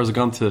Kraftwerk, or has it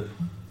gone to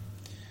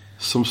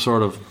some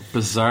sort of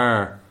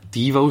bizarre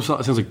Devo song?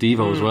 It sounds like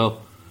Devo as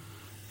well.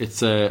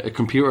 It's a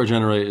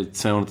computer-generated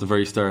sound at the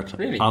very start,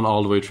 really? And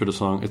all the way through the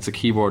song. It's a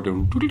keyboard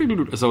doing...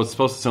 So it's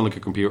supposed to sound like a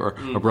computer,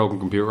 a broken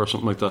computer or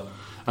something like that.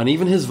 And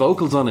even his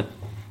vocals on it,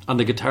 and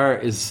the guitar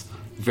is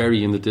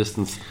very in the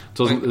distance.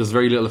 There's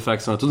very little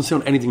effects on it. It doesn't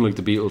sound anything like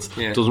the Beatles.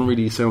 It doesn't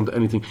really sound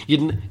anything.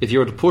 If you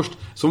were to push...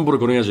 Someone put a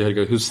gun against your head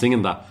and go, who's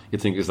singing that?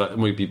 You'd think, it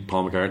might be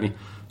Paul McCartney.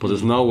 But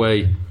there's no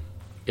way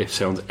it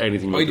sounds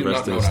anything like the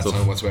rest of the stuff. I do not know that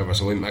song whatsoever,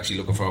 so I'm actually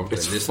looking forward to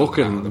this. It's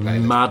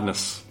fucking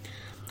madness.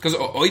 Because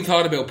I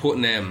thought about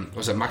putting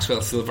was it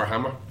Maxwell Silver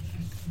Hammer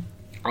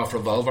off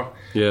Revolver?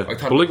 Yeah,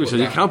 but like we said,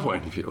 you can't put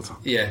any Beatles on.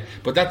 Yeah,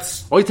 but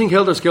that's... I think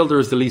Helter Skelter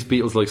is the least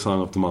Beatles-like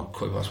song of them all.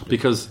 Quite possibly.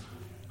 Because,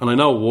 and I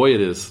know why it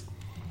is,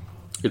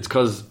 it's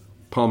because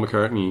Paul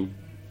McCartney...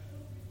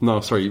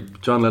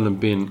 John Lennon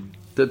being...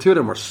 The two of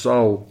them were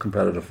so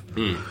competitive.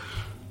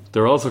 They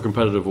were also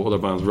competitive with other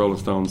bands, Rolling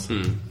Stones,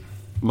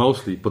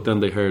 mostly, but then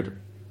they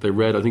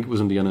read, I think it was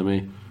in the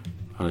NME,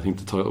 and I think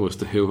the title was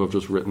The Who have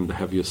just written the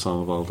heaviest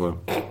song of all time.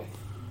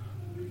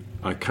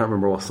 I can't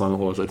remember what song it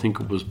was. I think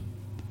it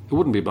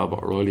wouldn't be Bad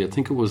But O'Reilly. I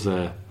think it was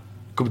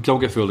Don't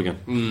Get Fooled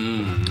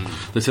Again.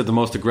 They said the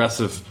most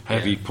aggressive,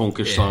 heavy,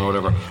 punkish song or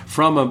whatever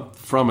from a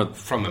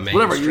mainstream,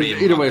 whatever.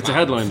 Either way, it's a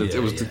headline.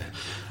 Yeah,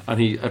 and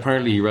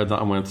he read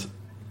that and went,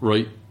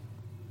 right,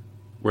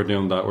 we're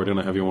doing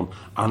a heavy one,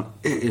 and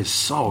it is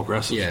so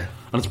aggressive, and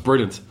it's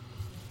brilliant.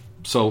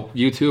 So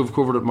U2 have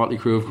covered it, Motley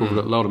Crue have covered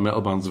it, a lot of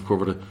metal bands have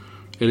covered it.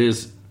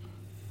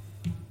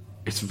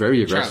 It's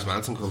very aggressive. Charles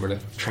Manson covered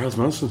it. Charles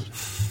Manson,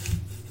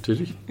 did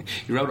he?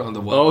 He wrote it on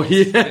the wall. Oh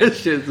yeah,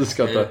 shit, just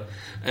got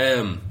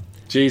that.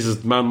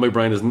 Jesus, man, my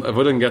brain isn't. If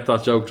I didn't get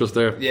that joke just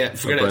there,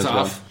 forget it's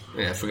off.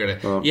 Yeah, forget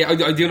it.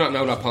 I do not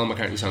know that Paul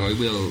McCartney song. I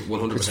will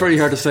 100%. It's very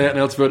hard to say anything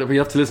else about it, but you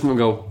have to listen and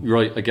go,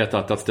 right, I get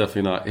that. That's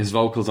definitely not. His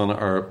vocals on it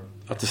are,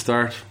 at the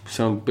start,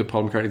 sound a bit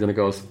Paul McCartney, then it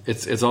goes.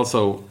 It's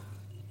also,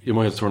 you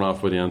might have to turn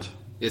off by the end.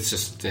 It's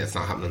just, it's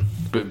not happening.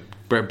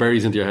 But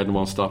buries into your head and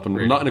won't stop.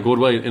 And not in a good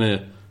way,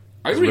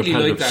 I really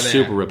like that.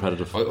 Super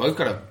repetitive. I've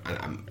got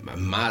a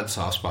mad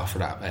soft spot for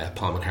that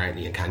Paul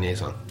McCartney and Kanye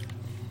song.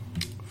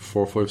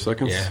 4 or 5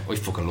 seconds? Yeah, I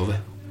fucking love it.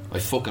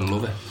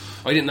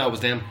 I didn't know it was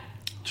them.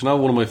 Do you know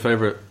one of my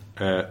favourite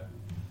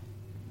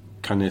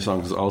Kanye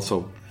songs is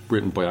also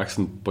written by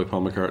accident by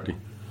Paul McCartney?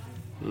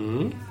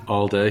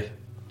 All Day.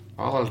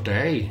 All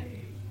Day.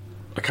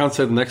 I can't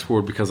say the next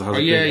word because it has a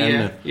big N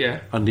in it.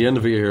 Yeah. And the end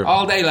of it, you hear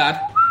all day, lad.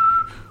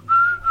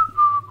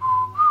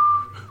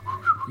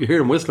 You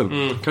hear him whistling.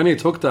 Kanye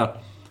took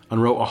that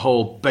and wrote a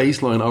whole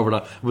bass line over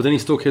that, but then he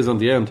stuck his on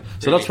the end.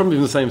 So that's probably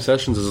in the same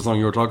sessions as the song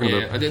you were talking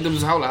about. I think there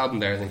was a whole album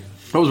there, I think.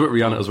 That was with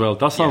Rihanna as well.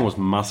 That song was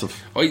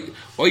massive. I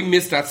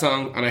missed that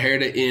song and I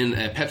heard it in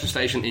a petrol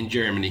station in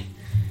Germany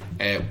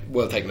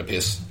while taking a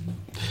piss.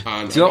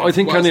 And I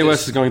think Kanye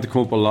West is going to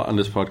come up a lot on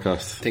this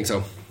podcast. I think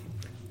so.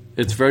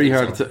 It's very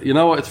hard to... You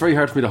know what? It's very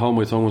hard for me to hold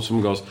my tongue when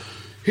someone goes,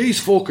 he's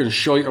fucking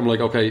shite. I'm like,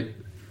 okay,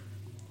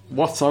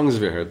 what songs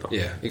have you heard though?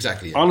 Yeah,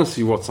 exactly. Yeah.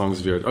 Honestly, what songs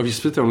have you heard? Have you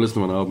split down and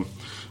listened to an album?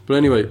 But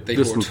anyway,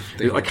 listen,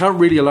 I can't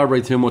really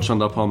elaborate too much on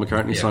that Paul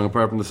McCartney song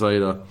apart from to say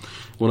that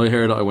when I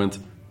heard it I went,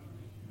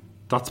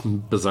 that's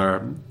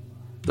bizarre.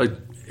 Like,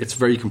 it's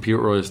very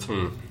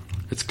computerised.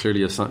 It's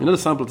clearly a sample. You know the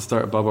sample at the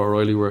start of Baba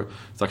O'Reilly where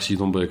it's actually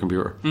done by a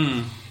computer?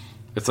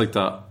 It's like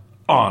that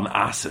on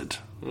acid.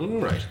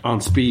 Right. On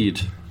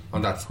speed.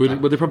 On that.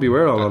 But they probably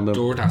were all on them.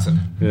 Dirt acid.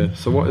 Yeah.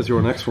 So what is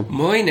your next one?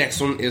 My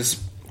next one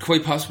is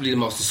quite possibly the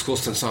most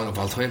disgusting song of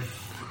all time.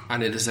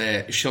 And it is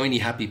Shiny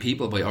Happy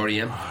People by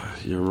R.E.M.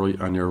 You're right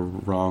and you're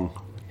wrong.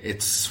 You're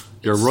it's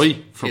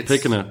right for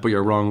picking it, but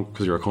you're wrong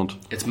because you're a cunt.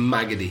 It's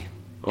maggoty.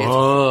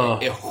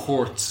 It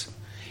hurts.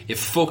 It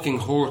fucking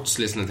hurts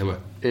listening to it.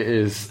 It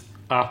is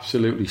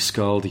absolutely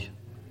scaldy.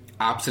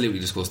 Absolutely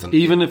disgusting.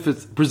 Even if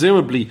it's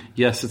presumably,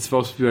 yes, it's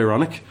supposed to be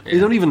ironic. You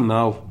don't even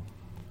know.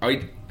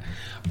 When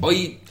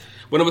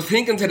I was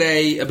thinking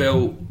today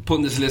about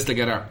putting this list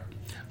together,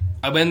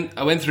 I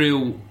went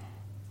through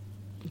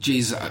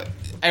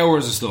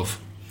hours of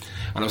stuff,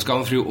 and I was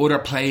going through other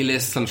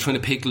playlists and trying to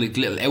pick like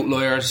little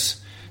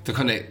outliers to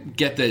kind of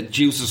get the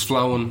juices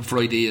flowing for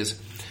ideas,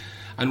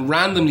 and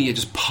randomly it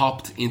just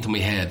popped into my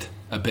head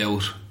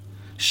about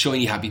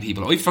Shiny Happy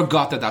People. I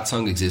forgot that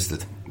song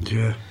existed.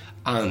 Yeah.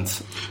 And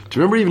do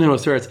you remember even how it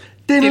starts?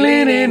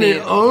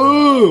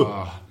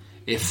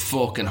 It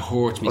fucking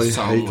hurts me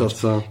so much. I hate that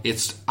song.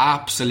 It's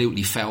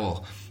absolutely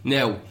foul.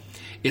 Now,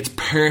 it's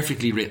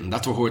perfectly written.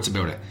 That's what hurts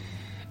about it.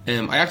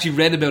 I actually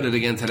read about it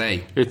again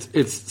today.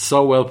 It's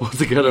so well put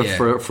together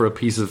for a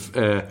piece of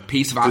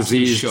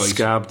disease shite.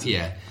 Scabbed.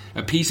 Yeah,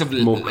 a piece of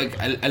like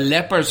a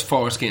leopard's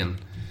foreskin.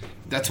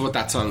 That's what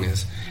that song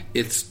is.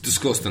 It's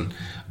disgusting.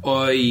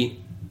 I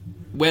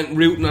went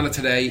rooting on it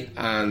today,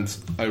 and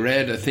I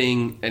read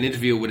an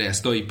interview with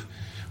Stipe,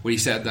 where he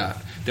said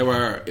that it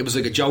was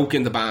like a joke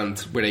in the band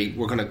where they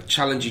were going to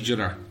challenge each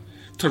other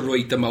to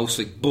write the most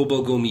like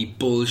bubblegummy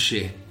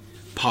bullshit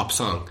pop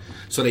song.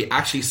 So they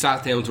actually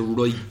sat down to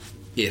write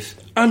it,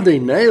 and they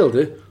nailed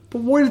it.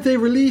 But why did they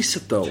release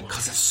it though?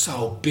 Because it's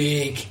so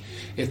big.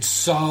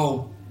 It's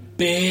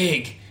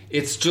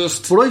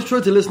just. But I've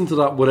tried to listen to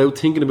that without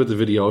thinking about the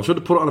video. I've tried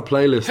to put it on a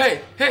playlist. Hey,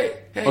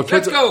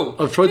 let's go.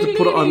 I've tried to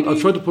put it on.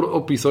 I've tried to put it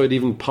up beside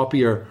even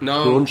poppier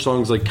grunge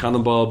songs like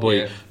Cannonball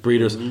by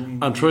Breeders,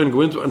 and try and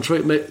go into it and try.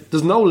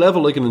 There's no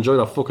level I can enjoy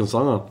that fucking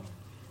song on.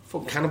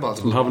 Fucking Cannonball's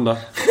I'm having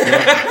that.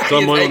 Yeah,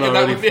 done my own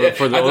already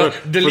for the other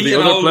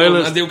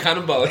playlist. And do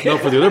Cannonball. No,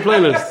 for the other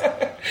playlist.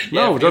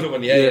 No,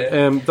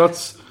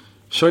 that's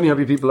Shiny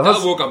Happy People.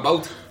 That'll work on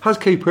both. Has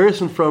Kate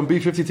Pearson from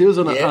B-52s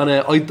on it, and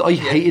I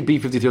hated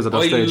B-52s at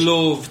that stage. I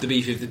love the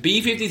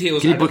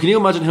B-52s. But can you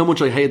imagine how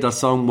much I hated that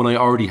song when I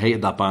already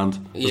hated that band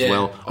as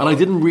well? And I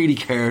didn't really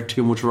care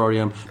too much for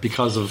R.E.M.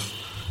 because of...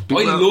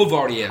 I love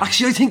R.E.M.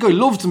 Actually, I think I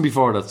loved them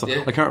before that. So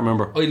I can't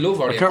remember. I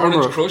love R.E.M.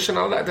 Orange Crush and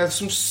all that. That's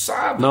some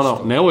savage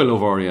stuff. Now I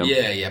love R.E.M.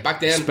 Yeah. Back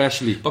then,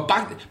 especially. But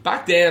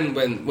back then,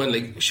 when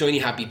like Shiny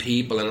Happy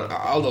People and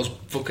all those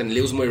fucking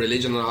Lose My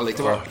Religion and all like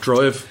that.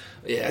 Drive.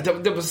 Yeah,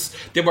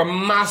 they were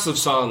massive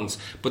songs,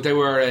 but they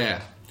were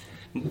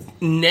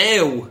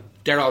now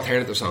they're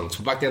alternative songs.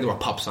 But back then they were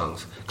pop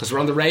songs because we're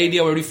on the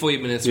radio every 5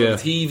 minutes, we're on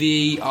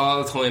TV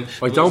all the time.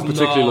 I don't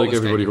particularly like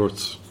Everybody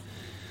Hurts.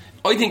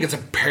 I think it's a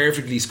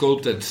perfectly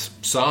sculpted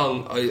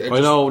song. I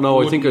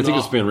think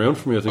it's been around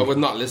for me. I would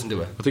not listen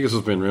to it. I think it's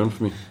just been around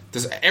for me.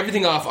 There's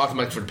everything off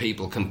Automatic for the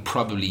People can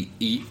probably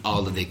eat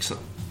all the dicks.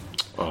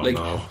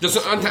 No.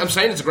 I'm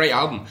saying it's a great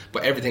album,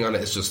 but everything on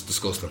it is just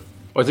disgusting.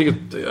 I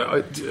think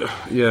I'm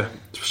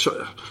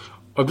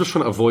just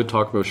trying to avoid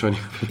talking about Shiny.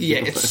 Yeah,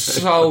 it's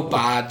so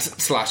bad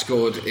 /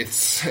 good.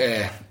 It's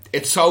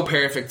so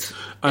perfect.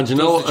 And you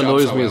know what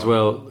annoys me as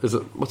well is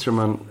it, what's your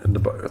man in the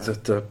back? Is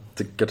it the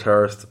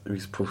guitarist?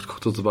 He's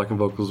does the backing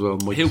vocals as well.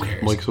 Who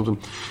cares? Mike something.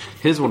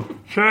 His one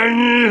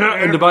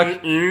in the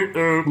back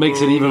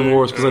makes it even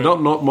worse because I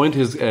don't not mind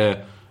his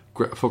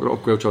fucking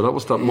up Groucho. That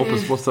was that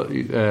Muppets. What's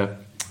that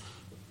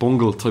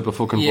bungle type of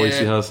fucking voice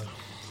he has,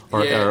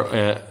 or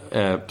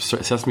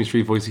Sesame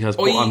Street voice he has.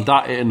 But on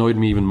that, it annoyed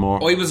me even more.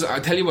 I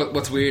tell you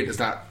what's weird is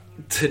that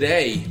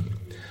today,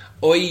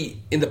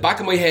 in the back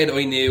of my head,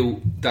 I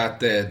knew that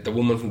the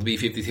woman from the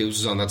B-52s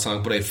was on that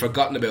song, but I'd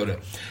forgotten about it.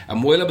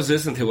 And while I was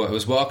listening to it, I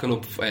was walking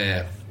up.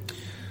 Where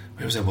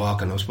was I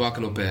walking? I was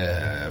walking up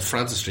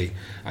Francis Street,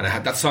 and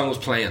that song was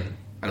playing,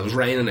 and it was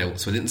raining out,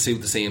 so I didn't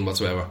suit the scene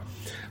whatsoever.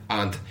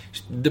 And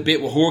the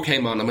bit where her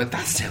came on, I went,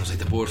 that sounds like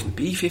the board from the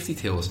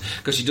B-52s,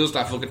 because she does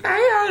that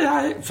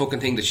fucking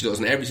thing that she does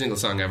in every single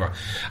song ever.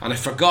 And I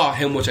forgot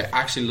how much I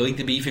actually like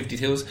the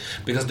B-52s,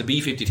 because the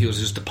B-52s is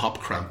just the pop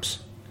Cramps.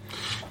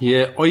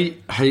 Yeah, I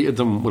hated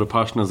them with a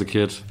passion as a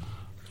kid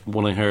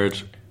when I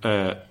heard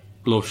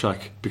Love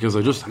Shack, because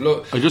I just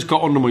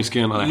got under my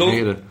skin and I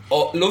hated it.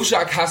 Love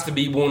Shack has to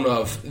be one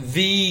of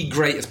the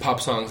greatest pop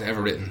songs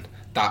ever written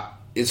that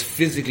is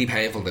physically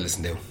painful to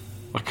listen to.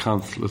 I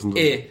can't listen to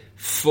it. It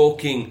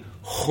fucking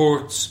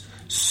hurts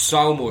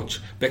so much,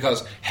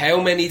 because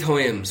how many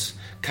times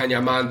can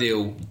your man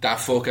do that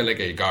fucking like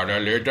you gotta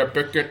let the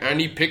picking and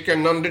he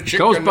picking on the chicken?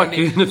 Goes back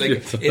in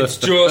it's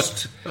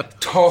just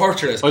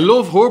torturous. I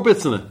love her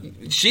bits in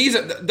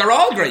it. They're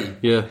all great.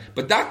 Yeah.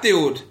 But that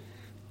dude,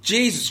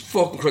 Jesus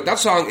fucking Christ, that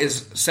song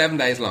is 7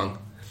 days long.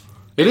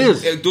 It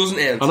is. It doesn't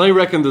end. And I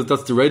reckon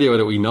that's the radio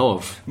that we know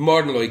of.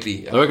 More than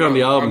likely. I reckon on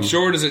the album. I'm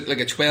sure there's a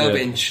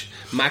 12-inch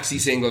maxi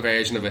single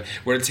version of it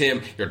where it's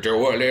him, you do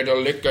a little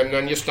licking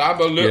and you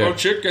stab a little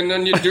chicken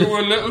and you do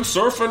a little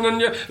surfing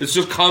and it's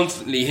just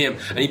constantly him.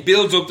 And he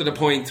builds up to the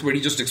point where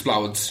he just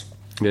explodes.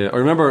 Yeah, I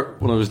remember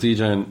when I was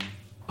DJing,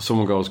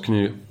 someone goes, can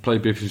you play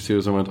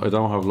B-52s? I went, I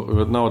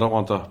don't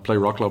want to play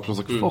Rock Lobster. I was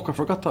like, fuck, I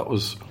forgot that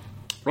was...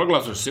 Rock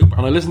Lobster's super.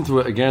 And I listened to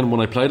it again when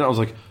I played it, I was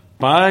like,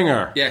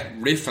 banger. Yeah,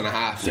 riff and a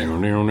half.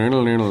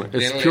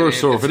 It's pure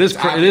surf. It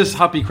is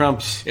happy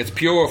Cramps. It's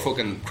pure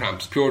fucking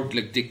Cramps. Pure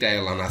like Dick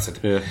Dale on acid.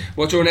 Yeah.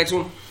 What's your next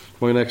one?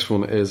 My next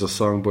one is a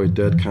song by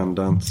Dead Can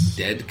Dance.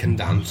 Dead Can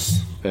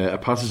Dance. A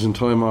passage in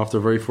time off their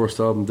very first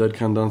album, Dead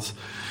Can Dance.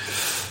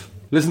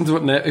 Listen to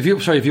it now. If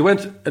you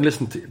went and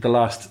listened to the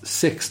last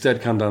 6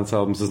 Dead Can Dance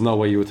albums, there's no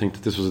way you would think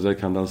that this was a Dead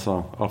Can Dance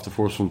song off the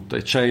first one.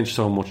 They changed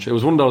so much. It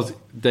was one of those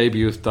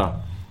debuts that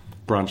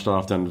branched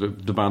off. Then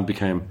the band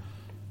became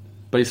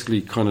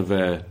basically kind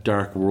of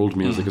dark world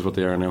music is what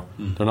they are now.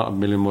 They're not a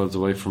million miles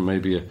away from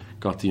maybe a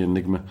Got the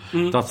Enigma.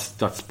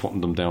 That's putting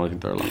them down. I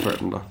think they're a lot better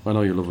than that. I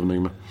know you love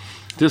Enigma.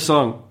 This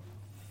song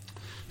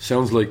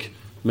sounds like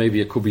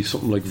maybe it could be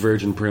something like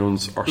Virgin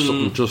Prunes or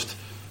something just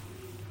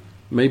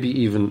maybe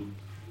even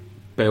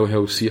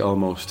Bauhausy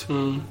almost.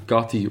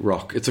 Gothy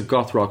rock. It's a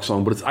goth rock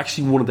song, but it's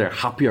actually one of their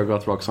happier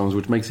goth rock songs,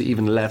 which makes it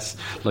even less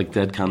like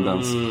Dead Can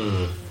Dance.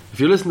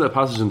 If you listen to A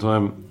Passage in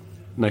Time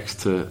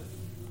next to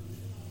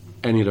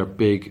any of their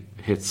big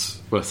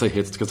hits, well I say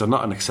hits because they're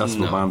not an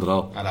accessible band at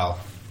all,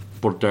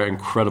 but they're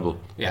incredible.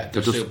 Yeah,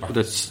 they're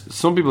super.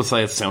 Some people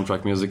say it's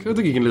soundtrack music. I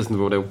think you can listen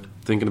to it without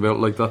thinking about it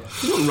like that.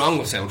 There's nothing wrong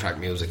with soundtrack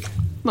music.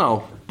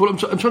 No, but I'm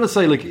trying to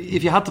say, like,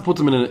 if you had to put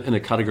them in a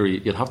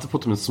category, you'd have to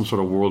put them in some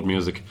sort of world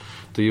music.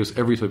 They use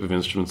every type of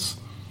instruments,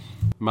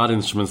 mad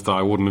instruments that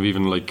I wouldn't have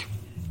even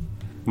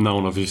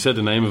known of. If you said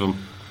the name of them,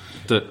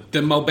 the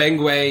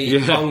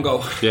Mobengwe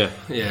bongo.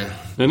 Yeah.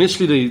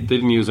 Initially, they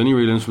didn't use any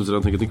real instruments. I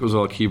think it was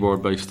all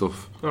keyboard-based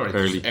stuff. Right,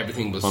 early,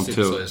 everything was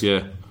synthesized.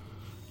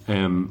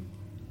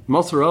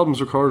 Most of their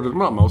albums recorded,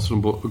 not most of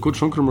them, but a good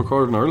chunk of them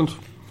recorded in Ireland.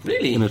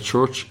 Really? In a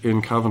church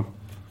in Cavan.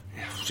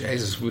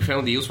 Jesus, we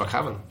found the use for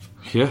Cavan.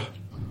 Yeah.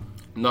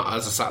 Not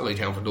as a satellite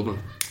town for Dublin.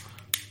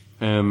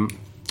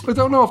 I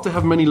don't know if they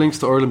have many links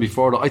to Ireland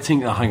before that. I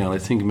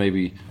think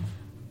maybe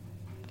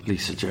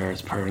Lisa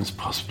Jarrett's parents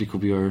possibly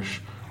could be Irish.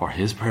 Or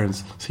his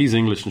parents. He's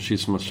English and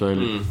she's from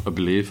Australia, I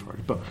believe.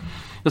 But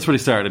that's where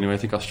they started anyway. I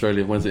think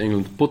Australia went to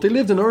England. But they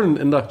lived in Ireland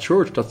in that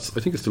church. I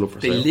think it's still up for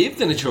sale. They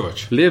lived in a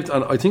church?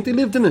 And I think they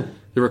lived in it.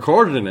 They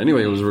recorded in it.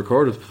 Anyway, it was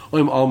recorded.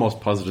 I'm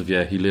almost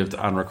positive, he lived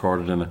and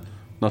recorded in it.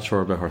 Not sure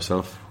about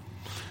herself.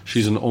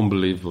 She's an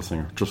unbelievable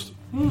singer.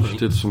 She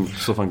did some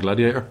stuff on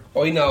Gladiator.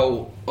 I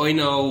know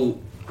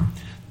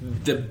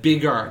the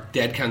bigger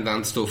Dead Can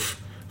Dance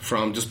stuff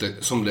from just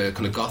some of the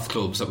kind of goth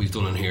clubs that we've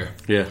done in here.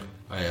 Yeah.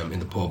 In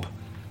the pub.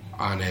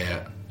 And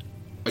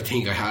I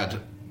think I had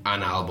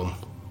an album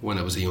when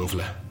I was a young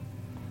fella.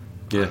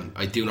 Yeah. And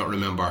I do not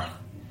remember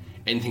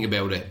anything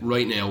about it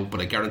right now, but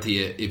I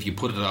guarantee you, if you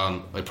put it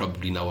on, I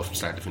probably know it from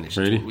start to finish.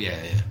 Really?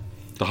 Yeah.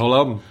 The whole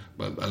album?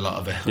 Well, a lot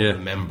of it. Yeah. I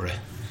remember it.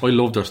 I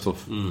love their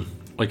stuff.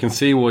 I can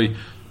see why.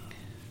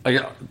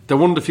 They're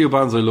one of the few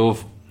bands I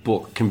love,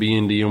 but can be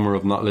in the humour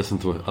of not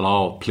listening to it at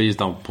all. Please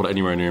don't put it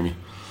anywhere near me.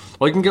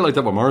 I can get like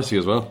that with Morrissey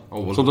as well.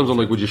 Sometimes I'm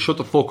like, would you shut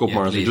the fuck up,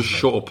 Morrissey? Just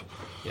shut up.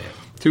 Yeah.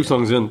 2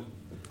 songs in,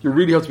 you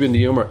really have to be in the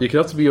humour. You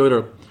have to be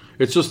either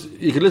It's just,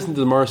 you can listen to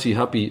the Morrissey,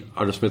 Happy,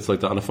 or the Smiths like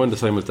that, and I find the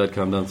same with Dead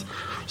Can Dance.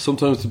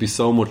 Sometimes to be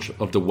so much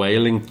of the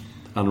wailing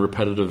and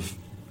repetitive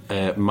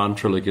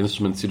mantra-like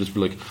instruments, you just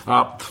be like,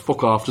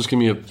 fuck off, just give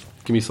me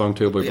a song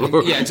 2 by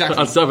Blur. Yeah, exactly.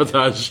 And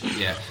Sabotage.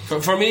 Yeah.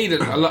 For me,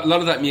 a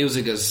lot of that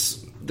music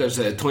is, there's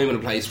a time and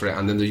a place for it,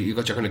 and then you've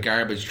got your kind of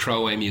garbage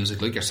throwaway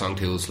music, like your song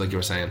 2s, like you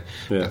were saying.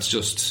 Yeah. That's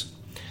just,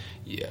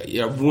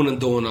 you're one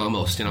and done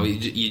almost. You know,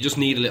 you just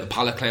need a little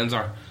palate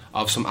cleanser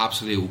of some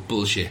absolute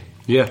bullshit.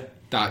 Yeah.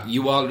 That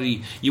you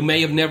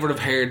may have never have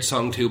heard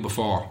song 2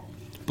 before,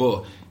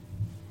 but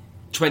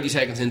 20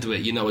 seconds into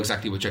it, you know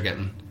exactly what you're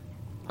getting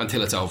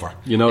until it's over.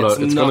 You know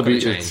that it's not going to be.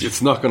 change.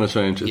 It's not going to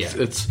change.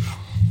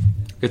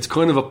 It's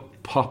kind of a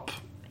pop.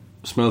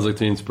 Smells Like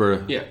Teen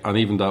Spirit. Yeah. And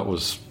even that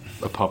was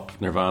a pop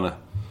Nirvana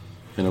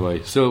in a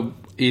way. Still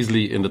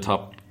easily in the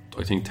top,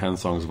 I think, 10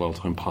 songs of all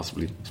time.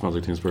 Possibly Smells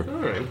Like Teen Spirit. All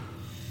right.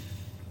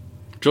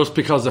 Just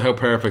because of how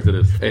perfect it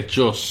is. It's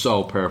just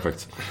so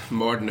perfect.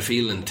 More Than a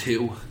Feeling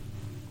 2.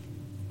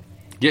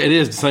 Yeah, it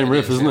is the same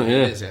riff, isn't it? Yeah.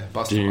 It is, yeah.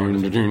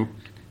 Boston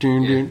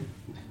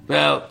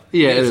Well,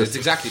 yeah, it is. It's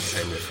exactly the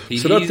same riff.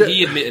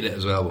 He admitted it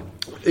as well.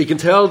 You can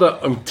tell that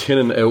I'm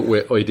tinning out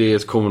with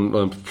ideas coming.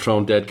 I'm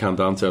throwing Dead Can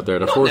Dance out there.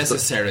 Not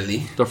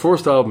necessarily. Their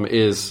first album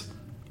is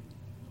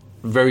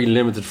very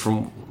limited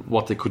from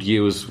what they could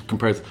use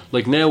compared to,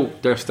 like, now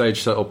their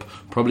stage setup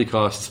probably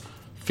costs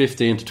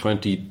 15 to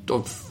 20,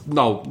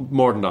 no,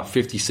 more than that,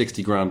 50,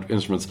 60 grand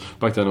instruments.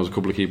 Back then there was a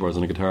couple of keyboards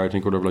and a guitar, I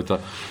think, whatever like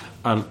that.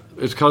 And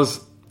it's because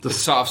the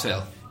Soft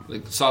Cell.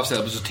 Like, Soft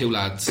Cell was just 2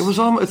 lads.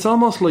 It's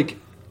almost like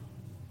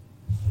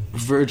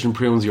Virgin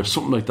Prunesy or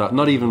something like that.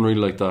 Not even really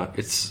like that.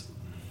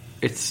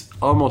 It's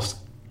almost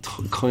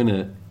kind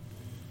of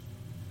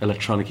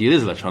electronic. It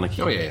is electronic.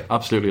 Oh yeah.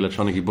 Absolutely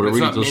electronic. But it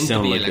really does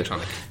sound like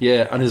electronic.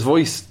 Yeah, and his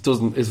voice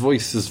doesn't. His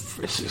voice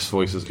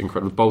is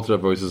incredible. Both of their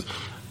voices.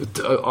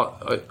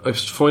 I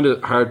find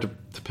it hard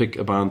to pick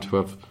a band who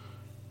have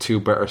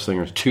two better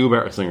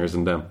singers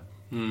than them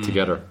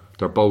together.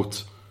 They're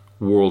both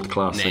world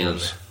class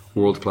singers.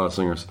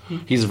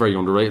 He's a very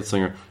underrated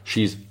singer.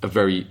 She's a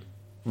very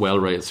well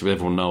rated. So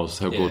everyone knows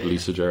how good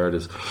Lisa Gerrard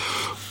is.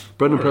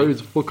 Brendan Perry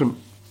is fucking.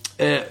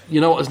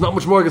 There's not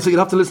much more I can say. You'd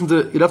have to listen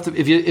to.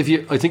 If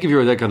you. I think if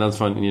you're a Dead Can Dance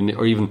fan,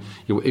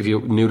 if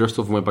you knew their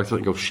stuff and went back to it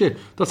and go, shit,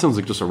 that sounds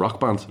like just a rock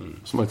band,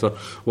 something like that.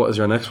 What is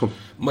your next one?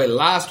 My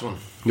last one.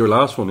 Your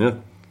last one, yeah.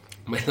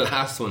 My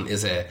last one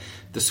is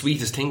The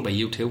Sweetest Thing by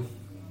U2.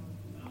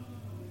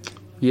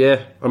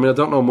 Yeah, I mean, I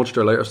don't know much of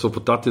their later stuff,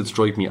 but that did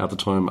strike me at the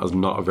time as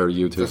not a very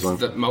U2 song.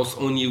 That's the most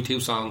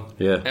un-U2 song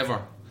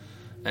ever.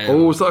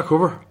 Was that a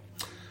cover?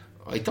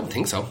 I don't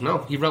think so.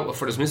 No, he wrote it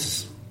for his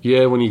missus.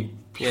 Yeah, when he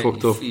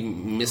fucked up. He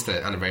missed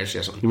the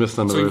anniversary or something. He missed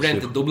the anniversary. So he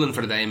rented Dublin for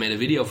the day and made a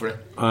video for it.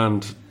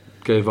 And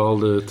gave all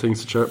the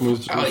things to chart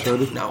moves.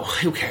 No,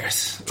 who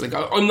cares? Like,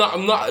 I'm not a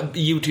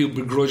YouTube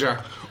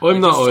begrudger. I'm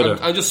not either.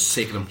 I'm just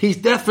sick of him. He's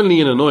definitely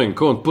an annoying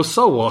cunt, but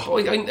so what?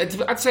 At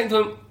the same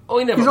time,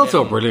 I never. He's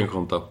also a brilliant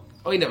cunt, though.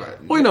 I know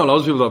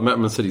loads of people that have met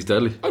him and said he's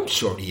deadly. I'm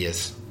sure he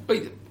is.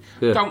 I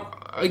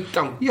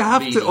don't. You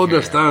have to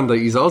understand that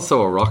he's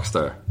also a rock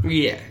star.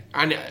 Yeah,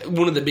 and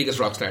one of the biggest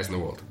rock stars in the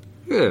world.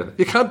 Yeah,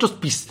 you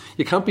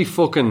can't be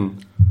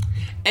fucking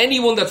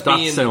anyone that's that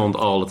sound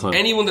all the time.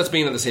 Anyone that's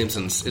been on The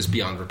Simpsons is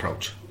beyond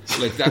reproach.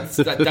 Like that's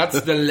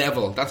the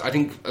level. That's, I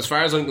think, as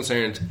far as I'm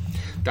concerned,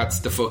 that's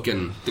the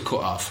cut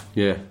off.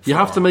 Yeah, you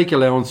have to make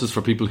allowances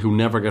for people who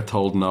never get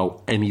told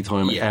no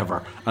anytime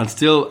ever, and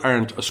still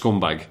aren't a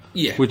scumbag.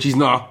 Yeah, which he's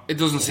not. It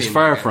doesn't seem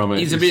far from it.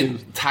 He's a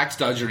bit tax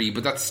dodgery,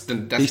 but that's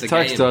he's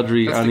tax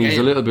dodgery, and he's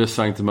a little bit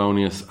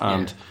sanctimonious,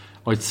 and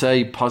I'd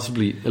say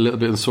possibly a little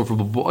bit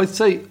insufferable. But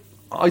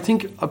I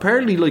think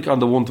apparently, like on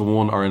the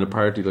 1-to-1 or in a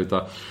party like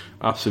that,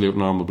 absolute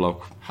normal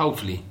bloke.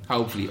 Hopefully,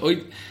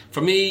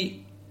 for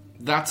me,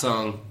 that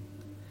song,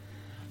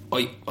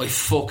 I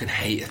fucking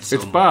hate it so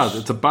It's bad. much.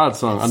 It's a bad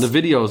song. And the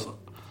videos,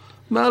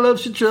 my love,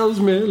 she chose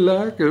me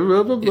like a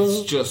rubber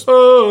ball.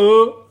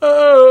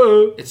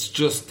 It's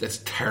just it's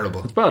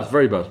terrible. It's bad,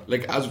 very bad.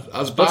 Like as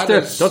bad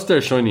that's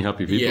their shiny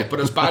happy people. Yeah, but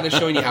as bad as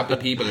shiny happy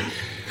people,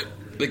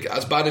 like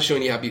as bad as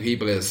shiny happy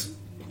people is,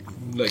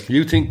 like,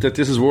 you think that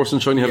this is worse than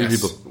shiny happy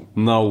people?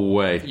 No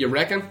way. You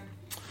reckon?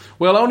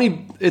 Well,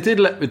 it did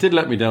let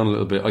me down a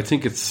little bit. I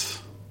think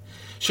it's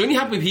Shiny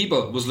Happy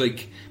People was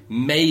like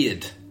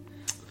made.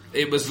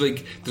 It was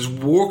like there's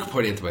work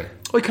put into it.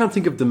 I can't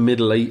think of the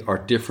middle 8 or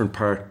different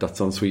part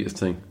that's on Sweetest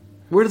Thing.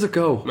 Where does it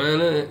go? What's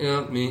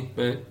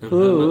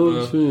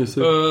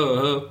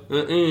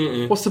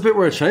the bit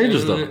where it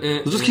changes though?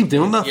 They'll just keep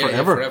doing that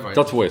forever.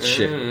 That's why it's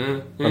shit.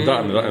 And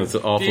it's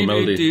an awful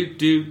melody.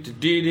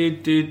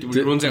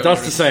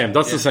 That's the same.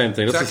 That's the same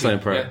thing. That's the same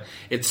part.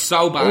 It's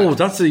so bad. Oh,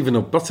 that's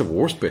a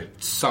worse bit.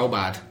 It's so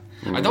bad.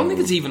 I don't think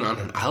it's even on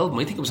an album.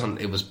 I think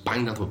it was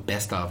banged onto a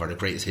best of or the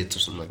greatest hits or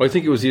something like that. I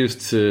think it was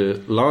used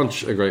to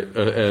launch a great.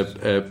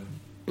 It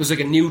was like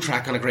a new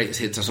track on a greatest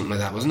hits or something like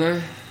that, wasn't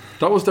it?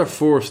 That was their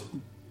first.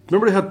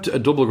 Remember they had a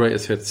double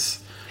greatest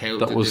hits.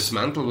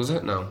 Dismantle, was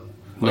it? No.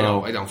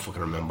 I don't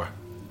fucking remember.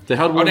 They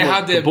had one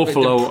the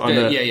Buffalo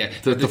and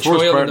the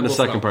first part and the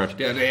second part.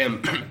 Yeah,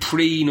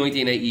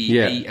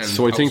 pre-1988. Yeah,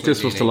 so I think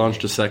this was to launch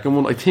the second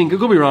one. I think, I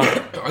could be wrong.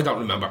 I don't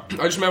remember.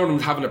 I just remember them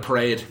having a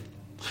parade.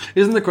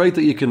 Isn't it great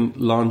that you can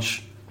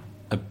launch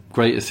a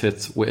greatest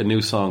hits with a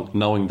new song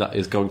knowing that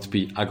is going to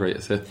be a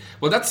greatest hit?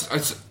 Well, that's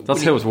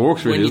how it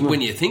works, really, isn't it?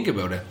 When you think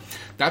about it,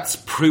 that's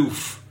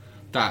proof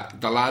that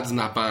the lads in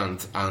that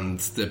band and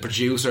the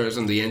producers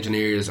and the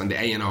engineers and the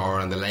A&R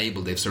and the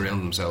label they've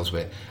surrounded themselves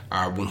with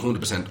are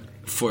 100%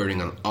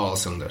 firing on all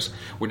cylinders,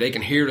 where they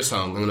can hear the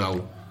song and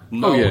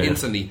know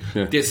instantly,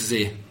 this is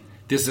it.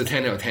 This is a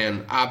 10 out of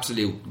 10,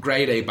 absolute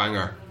grade A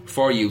banger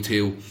for you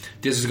two.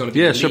 This is going to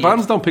be sure,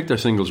 bands don't pick their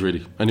singles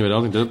really. Anyway, I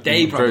don't think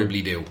they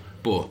probably do.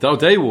 But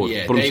they would.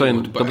 Yeah, but I'm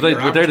saying, but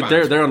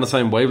they're on the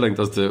same wavelength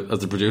as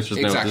the producers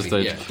now at this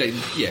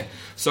stage.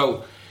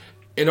 So,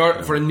 in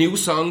order for a new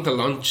song to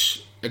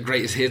launch a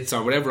greatest hits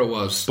or whatever it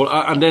was, but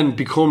and then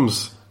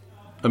becomes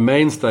a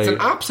mainstay. It's an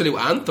absolute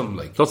anthem.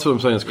 Like, that's what I'm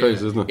saying. It's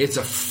crazy, isn't it? It's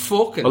a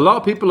fucking. A lot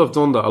of people have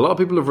done that. A lot of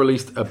people have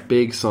released a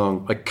big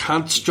song. I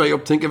can't straight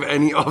up think of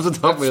any off the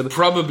top of my head.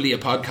 Probably a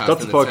podcast.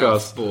 That's a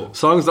podcast. Itself,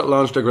 songs that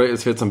launched their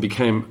greatest hits and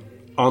became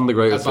on the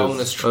greatest hits. A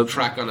bonus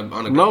track on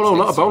a no,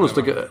 not a bonus.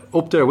 Like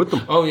up there with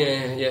them. Oh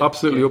yeah.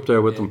 Absolutely up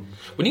there with them.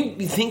 When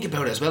you think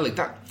about it as well, like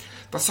that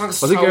song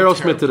is. I think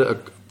Aerosmith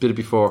did it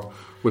before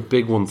with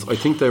big ones. I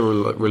think they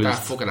were released.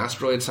 That fucking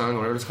Asteroid song, or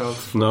whatever it's called.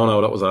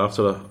 No, that was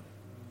after that.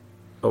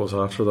 I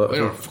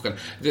don't fucking.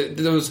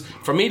 There was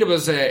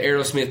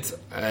Aerosmith,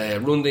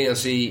 Run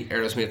DMC,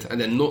 Aerosmith, and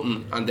then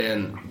Nothing, and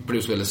then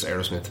Bruce Willis,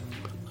 Aerosmith.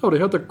 Oh, they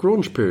had the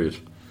grunge period.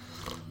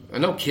 I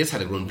know Kiss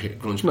had a grunge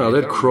period. No,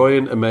 they had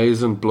Crying,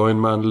 Amazing, Blind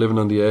Man, Living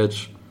on the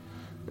Edge.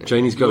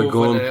 Janie's Got a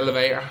Gun. An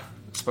Elevator, I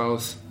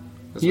suppose.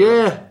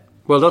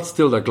 Well, that's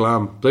still their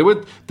glam.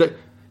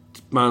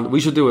 Man,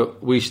 we should do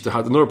it. We should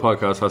have another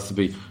podcast. Has to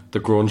be the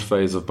grunge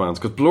phase of bands,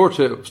 because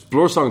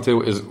Blur Song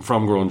 2 is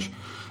from grunge.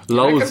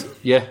 Loads,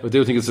 I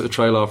do think it's a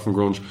trail off from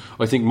grunge.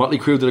 I think Motley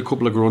Crue did a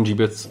couple of grungy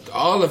bits.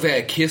 All of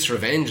Kiss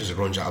Revenge is a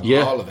grunge album.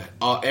 All of it,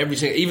 every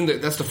single. Even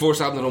that's the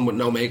first album done with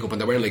no makeup,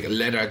 and they're wearing like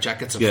leather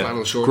jackets and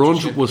flannel shorts.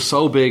 Grunge was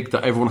so big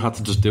that everyone had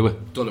to just do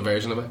it. Done a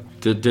version of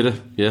it. Did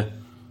it? Yeah.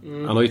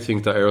 And I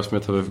think that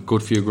Aerosmith have a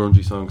good few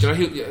grungy songs.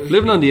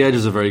 Living on the Edge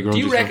is a very grungy. Do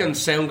you reckon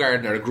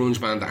Soundgarden are a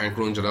grunge band that aren't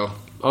grunge at all?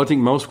 I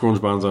think most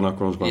grunge bands are not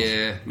grunge bands.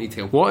 Yeah, me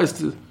too. What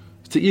is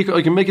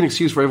I can make an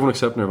excuse for everyone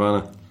except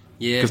Nirvana.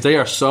 Yeah, because they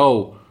are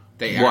so.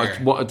 They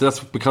are. That's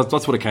because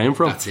that's what it came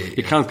from. That's it.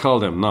 You can't call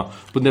them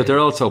but they're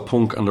also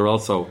punk, and they're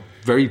also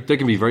they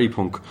can be very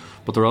punk,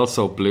 but they're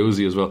also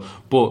bluesy as well.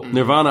 But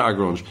Nirvana are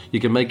grunge. You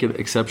can make an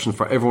exception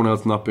for everyone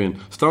else not being.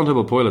 Stone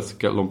Temple Pilots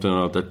get lumped in and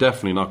out. They're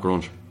definitely not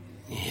grunge.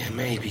 Yeah,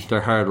 maybe.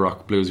 They're hard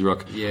rock, bluesy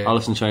rock. Yeah.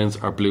 Alice in Chains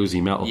are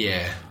bluesy metal.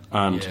 Yeah.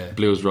 And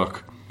blues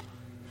rock.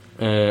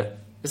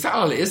 Is that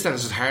all it is? Then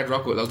it's just hard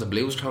rock with loads of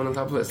blues thrown on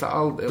top of it. Is that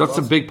all? That's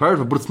a big part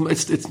of it, but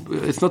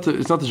it's not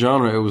the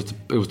genre. It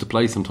was the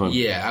place sometimes.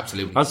 Yeah,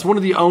 absolutely. That's one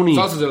of the only.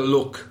 It's also the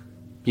look.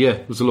 Yeah,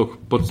 it was a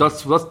look, but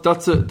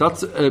that's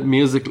a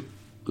music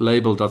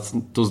label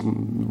that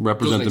doesn't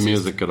represent the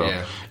music at all.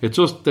 Yeah. It's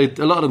just a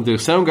lot of them do.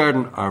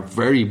 Soundgarden are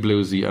very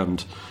bluesy,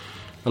 and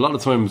a lot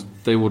of times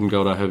they wouldn't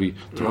go that heavy.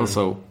 They're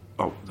also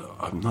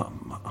I'm not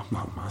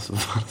a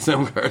massive fan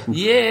of Soundgarden.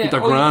 Yeah, they're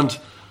grand.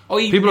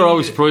 People are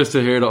always surprised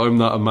to hear that I'm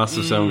not a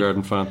massive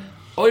Soundgarden fan.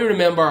 I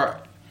remember,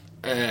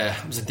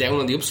 was it Down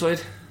on the Upside?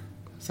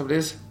 Is that what it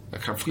is? I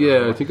can't forget.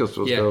 Yeah, I think that's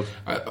what it's called.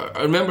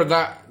 I remember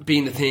that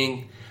being the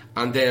thing,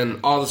 and then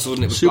all of a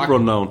sudden it was Super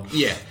Unknown.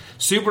 Yeah,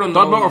 Super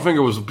Unknown. That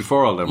Motorfinger was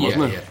before all them,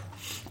 wasn't it? Yeah.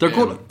 They're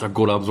good. They're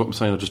good albums. What I'm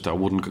saying, I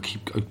wouldn't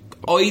keep.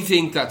 I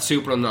think that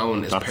Super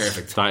Unknown is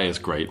perfect. That is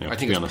great. Now, I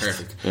think it's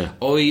perfect. Yeah.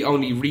 I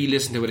only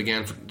re-listened to it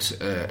again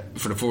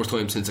for the first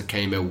time since it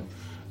came out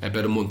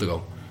about a month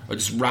ago. I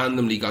just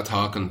randomly got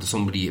talking to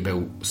somebody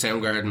about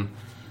Soundgarden,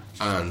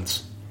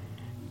 and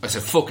I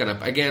said, fucking it.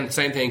 Again,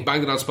 same thing,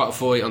 banged it on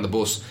Spotify on the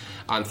bus,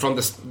 and from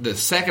the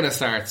second it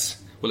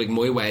starts with like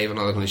My Wave and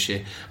all that kind of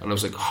shit, and I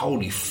was like,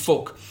 holy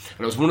fuck. And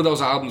it was one of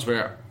those albums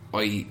where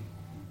even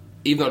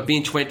though it'd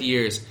been 20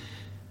 years,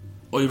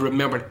 I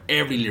remembered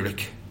every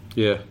lyric.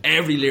 Yeah.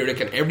 Every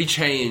lyric and every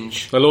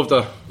change. I love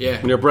that.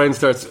 Yeah. When your brain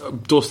starts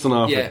dusting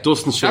off,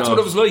 dusting shit off. That's what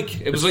it was like.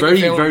 It was like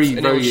very, very,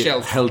 very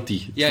shelf.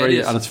 healthy. Yeah,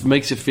 and it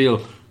makes you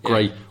feel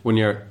great when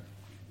you're,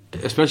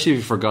 especially if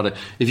you forgot it.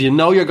 If you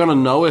know you're going to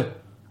know it,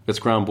 it's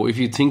grand. But if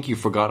you think you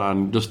forgot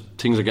and just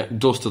things are getting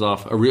dusted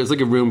off, it's like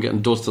a room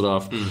getting dusted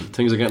off.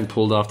 Things are getting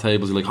pulled off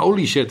tables. You're like,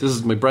 holy shit!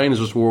 My brain is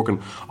just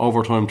working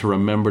overtime to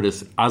remember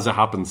this as it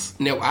happens.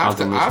 Now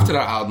after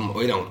that album,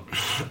 I don't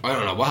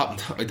know what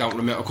happened. I don't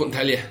remember. I couldn't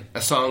tell you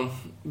a song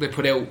they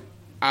put out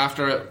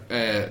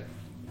after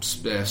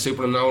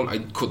Super Unknown. I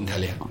couldn't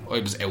tell you. I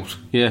was out.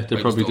 Yeah,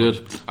 they probably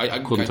did. I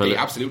couldn't tell you. They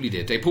absolutely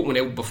did. They put one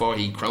out before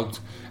he croaked,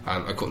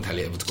 and I couldn't tell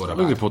you if it's good or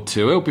bad. I think they put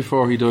two out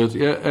before he died.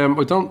 Yeah,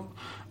 I don't.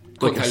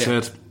 Like I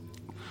said,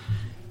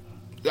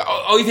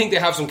 I think they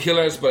have some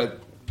killers,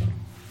 but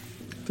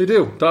they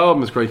do. That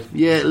album is great.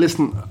 Yeah,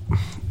 listen,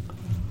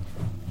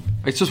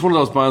 It's just one of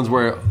those bands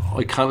where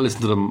I can't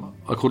listen to them.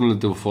 I couldn't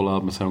do a full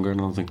album of Soundgarden, I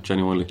don't think,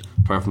 genuinely,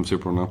 apart from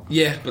Super now.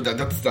 Yeah, but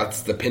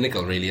that's the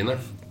pinnacle, really, isn't it?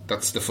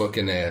 That's the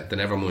fucking the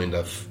Nevermind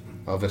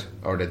of it,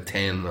 or the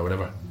 10 or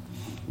whatever.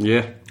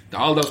 Yeah.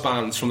 All those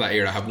bands from that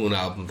era have one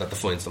album that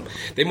defines them.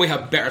 They might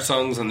have better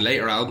songs on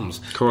later albums,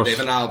 of course. But they have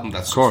an album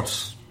that's of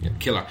course.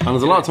 Killer. And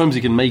there's a lot of times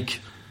you can make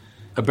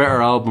a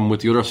better album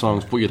with the other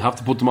songs, but you'd have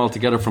to put them all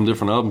together from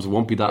different albums. It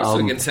won't be that it's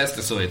album. Like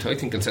Incesticide. I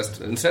think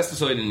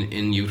Incesticide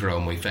in Utero are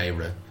my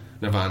favourite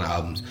Nirvana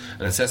albums,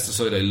 and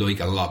Incesticide I like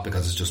a lot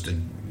because it's just a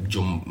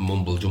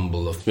mumble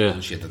jumble of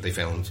shit that they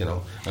found, you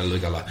know. I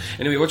like a lot.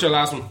 Anyway, what's your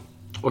last one?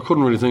 I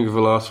couldn't really think of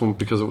a last one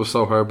because it was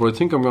so hard, but I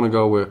think I'm going to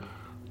go with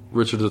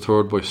Richard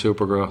III by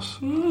Supergrass.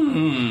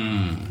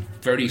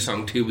 Very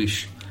Song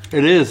 2-ish.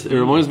 It is. It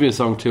reminds me of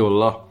Song 2 a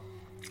lot.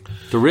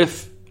 The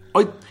riff.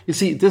 You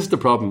see, this is the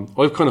problem.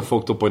 I've kind of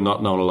fucked up by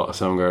not knowing a lot of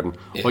Soundgarden.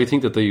 Yeah. I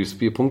think that they used to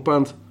be a punk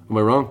band. Am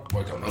I wrong?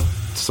 I don't know.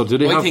 So do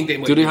they have? Think they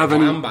might do they be have a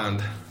any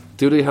band?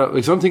 Do they have?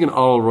 Like, so I'm thinking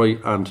All Right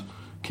and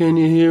Can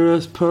You Hear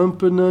Us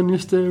Pumping on Your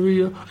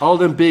Stereo? All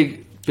them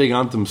big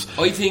anthems.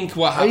 I think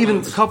what happens.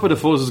 Even Cop of the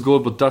Fuzz is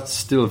good, but that's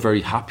still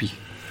very happy.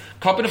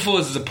 Cop of the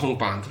Fuzz is a punk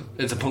band.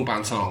 It's a punk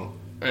band song.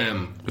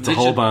 It's a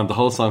whole band. The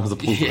whole song is a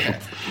punk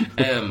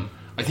band.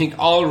 I think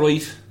All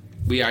Right.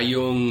 We Are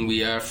Young,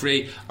 We Are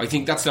Free. I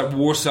think that's their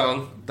worst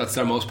song. That's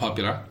their most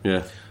popular.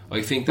 Yeah.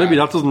 I think maybe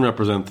that doesn't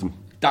represent them.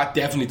 That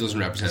definitely doesn't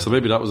represent them. So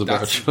maybe that was a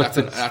better choice.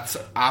 That's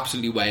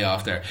absolutely way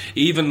off there.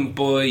 Even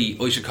by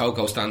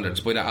Oishikoko standards,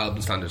 by the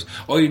album standards.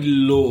 I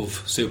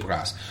love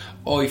Supergrass.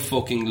 I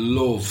fucking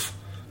love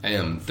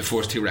the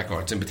first two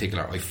records in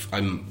particular.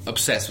 I'm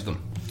obsessed with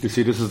them. You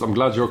see, I'm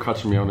glad you're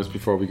catching me on this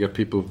before we get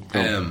people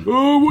going,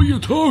 what are you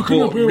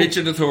talking about?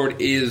 Richard III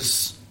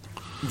is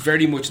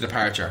very much a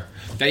departure.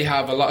 They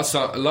have a lot of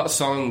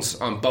songs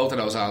on both of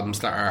those albums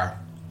that are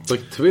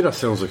like, to me that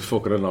sounds like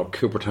fucking, I don't know,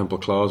 Cooper Temple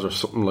Clause or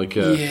something like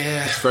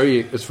it's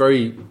very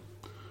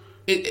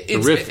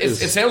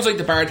it sounds like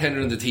The Bartender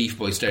and the Thief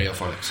by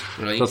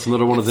Stereophonics, right? That's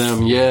another one of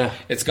them.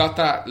 It's got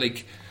that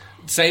like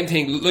same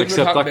thing, like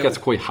except that gets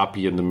quite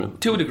happy in the middle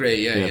to a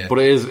degree. Yeah. But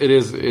it is but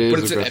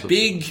it's aggressive. A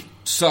big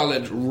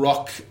solid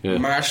rock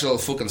Marshall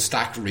fucking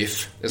stacked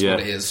riff is what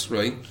it is,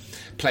 right?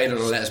 Played on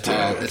a Les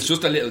Paul. It's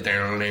just a little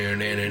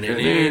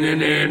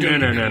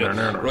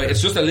right.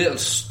 It's just a little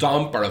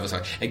stomper of a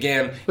song.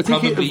 Again, I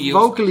think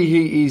vocally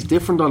he's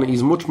different on it.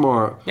 He's much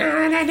more.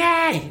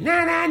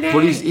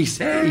 But he's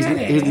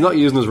not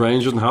using his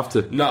range. Doesn't have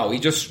to. No, he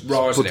just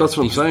roars. But that's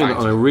what I'm saying,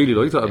 and I really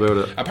like that about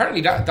it.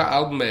 Apparently, that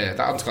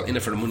album's called "In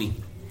It for the Money."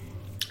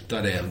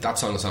 That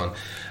song is on,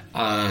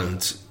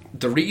 and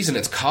the reason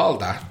it's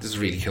called that, this is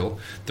really cool.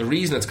 The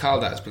reason it's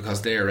called that is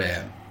because they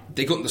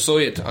couldn't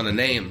decide on a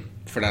name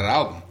for that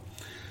album,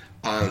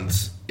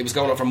 and it was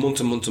going on for months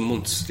and months and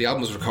months. The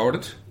album was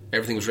recorded,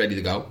 everything was ready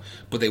to go,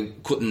 but they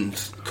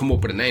couldn't come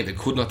up with a name. They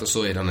could not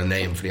decide on a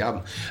name for the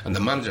album, and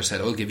the manager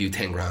said, I'll give you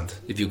 10 grand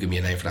if you give me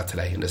a name for that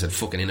today. And they said,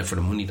 fucking In It for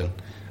the Money then,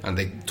 and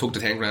they took the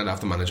 10 grand off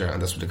the manager,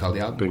 and that's what they called the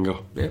album.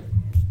 Bingo. Yeah.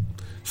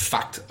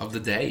 Fact of the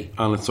day.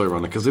 And it's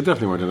ironic because they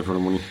definitely weren't in it for the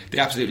money. They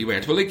absolutely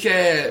weren't. But like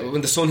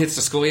when the sun hits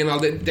the sky and all,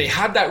 they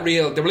had that they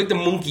were like the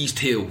Monkees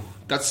too.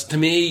 That's, to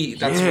me,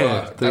 what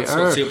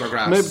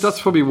Supergrass. Maybe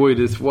that's probably why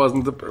this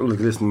wasn't like,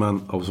 listen,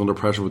 man, I was under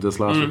pressure with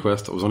this last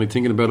request. I was only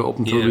thinking about it up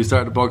until we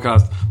started the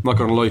podcast. I'm not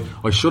going to lie,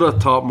 I should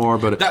have thought more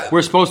about it.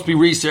 We're supposed to be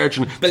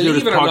researching to do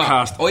this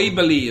podcast. Not, I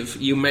believe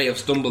you may have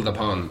stumbled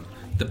upon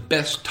the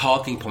best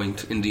talking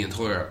point in the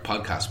entire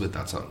podcast with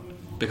that song,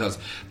 because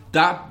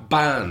that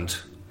band,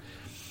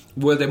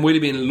 well, they might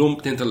have been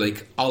lumped into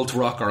like alt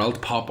rock or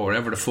alt pop or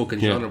whatever the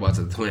fucking genre was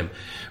at the time,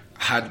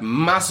 had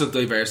massive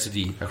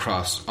diversity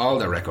across all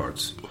their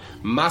records.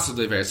 Massive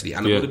diversity.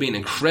 And it would have been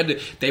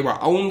incredible. They were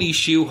only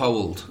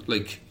shoehorned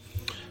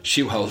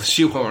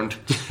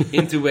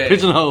into a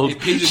pigeon-holed.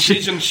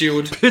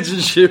 Pigeon-shoed.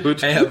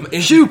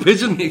 Shoe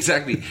pigeon.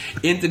 Exactly.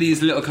 Into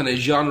these little kind of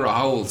genre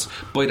holes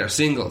by their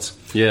singles.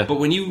 Yeah. But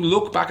when you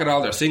look back at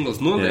all their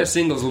singles, none of their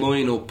singles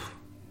line up.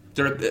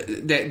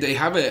 They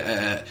have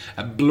a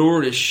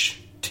blurrish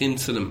tint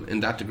to them in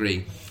that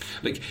degree.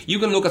 Like, you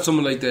can look at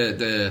someone like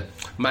the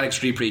Manic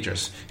Street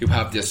Preachers, who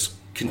have this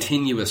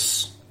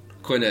continuous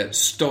kind of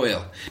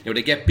style. Now,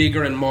 they get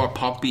bigger and more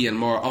poppy and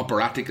more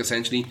operatic,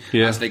 essentially,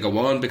 as they go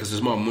on, because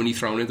there's more money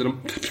thrown into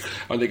them,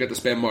 and they get to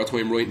spend more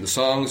time writing the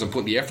songs and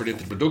putting the effort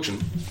into the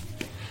production.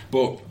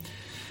 But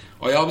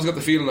I always got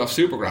the feeling of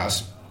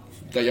Supergrass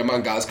that your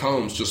man Gaz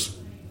Combs just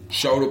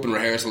showed up in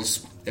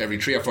rehearsals every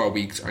 3 or 4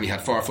 weeks, and he had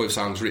 4 or 5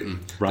 songs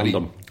written.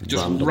 Random.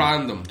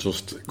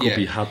 Just could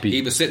be happy.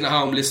 He was sitting at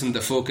home listening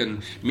to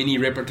fucking Minnie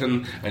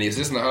Riperton, and he was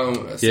listening at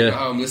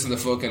home listening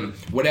to fucking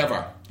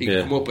whatever he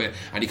could come up with,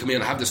 and he come in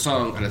and have the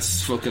song, and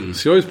it's fucking...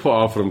 See, I always put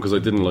off with him because I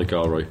didn't like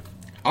All Right.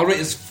 All Right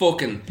is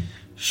fucking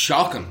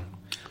shocking.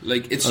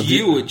 Like, it's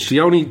huge.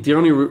 The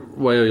only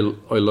way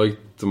I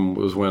liked them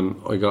was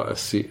when I got a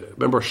see.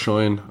 Remember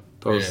Shine?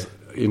 Those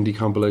indie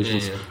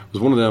compilations. It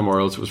was one of them, or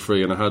else it was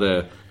free, and I had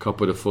a Cop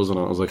of the Fuzz on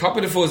it. I was like, Cop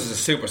of the Fuzz is a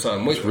super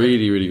song. It's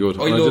really, really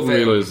good. I didn't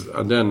realise.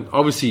 And then,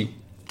 obviously,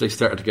 they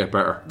started to get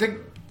better.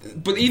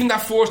 But even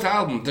that first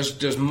album,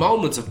 there's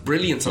moments of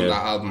brilliance on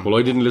that album. Well,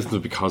 I didn't listen to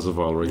it because of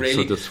All Right.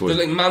 Really? So this was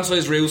there's like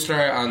Man-Sized Rooster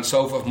and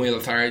Sofa of My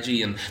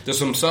Lethargy, and there's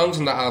some songs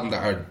on that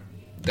album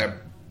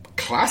they're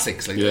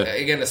classics. Like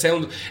again, it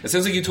sounds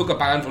like you took a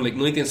band from like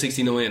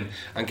 1969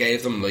 and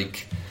gave them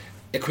like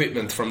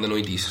equipment from the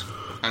 90s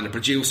and a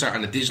producer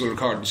and a digital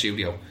recording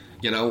studio.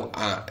 You know,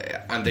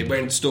 and they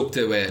weren't stuck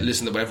to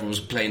listen to whatever was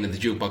playing in the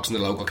jukebox in the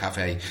local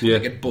cafe. They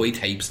could buy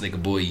tapes and they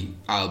could buy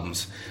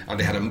albums, and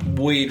they had a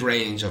wide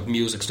range of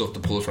music stuff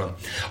to pull from.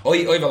 I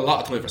have a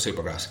lot of time for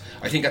Supergrass.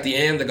 I think at the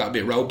end they got a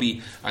bit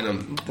ropey,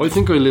 and I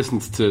think I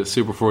listened to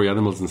Super Furry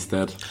Animals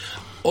instead.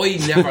 I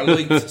never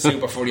liked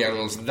Super Furry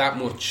Animals that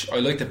much. I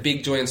like the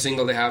big giant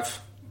single they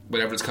have,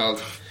 whatever it's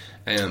called.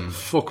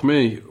 Fuck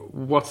me,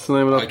 what's the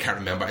name of that? I can't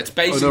remember. It's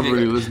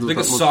basically like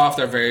a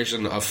softer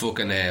version of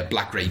fucking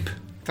Black Grape.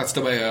 That's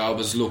the way I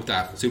always looked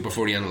at Super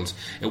Furry Animals.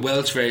 A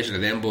Welsh version of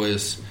them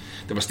boys.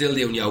 They were still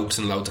doing yokes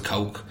and loads of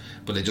coke,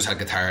 but they just had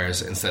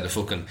guitars instead of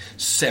fucking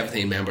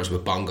 17 members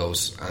with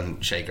bongos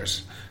and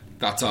shakers.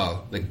 That's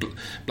all. Like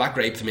Black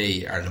Grape to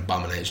me are an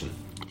abomination.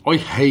 I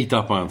hate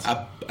that band.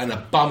 An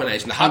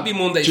abomination. The Happy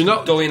Mondays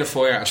Die in a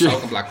Fire and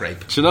Smoking Black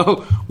Grape. Do you know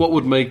what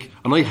would make?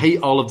 And I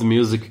hate all of the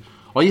music.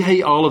 I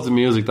hate all of the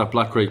music that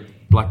Black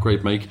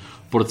Grape make,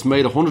 but it's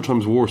made 100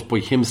 times worse by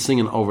him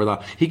singing over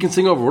that. He can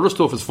sing over other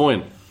stuff, it's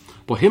fine.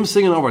 But him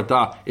singing over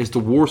that is the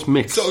worst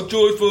mix. So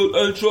joyful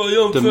and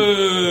triumphant.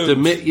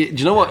 Do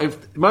you know what?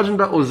 Imagine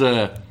that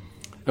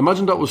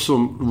was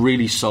some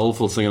really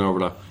soulful singing over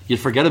that. You'd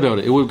forget about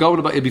it. It would go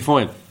about. It'd be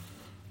fine.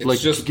 It's like,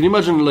 just, can you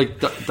imagine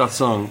like that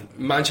song?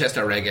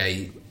 Manchester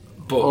reggae.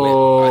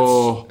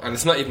 But and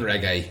it's not even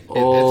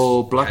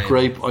reggae. Black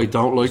Grape, I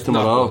don't like them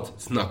at all.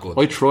 It's not good.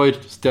 I tried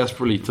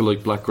desperately to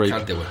like Black Grape.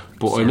 Can't do it.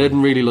 But sorry. I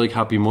didn't really like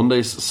Happy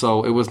Mondays,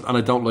 so it was, and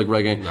I don't like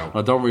reggae. No.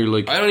 I don't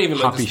really like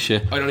happy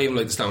shit. I don't even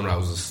like the Stone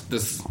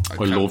Roses.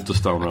 I love the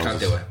Stone Roses. I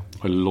can't do it.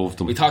 I love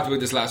them. We talked about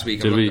this last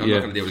week. I'm not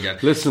going to do it again.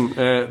 Listen,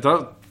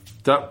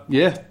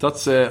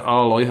 that's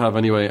all I have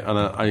anyway, and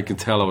I can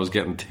tell I was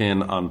getting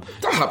thin on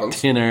that happens.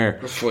 Thin air.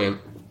 That's fine.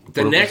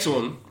 The next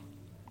one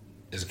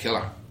is a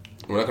killer.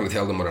 We're not going to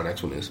tell them what our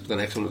next one is, but the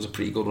next one is a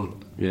pretty good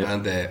one. Yeah.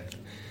 And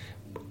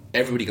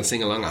everybody can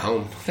sing along at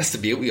home. That's the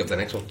beauty of the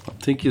next one. I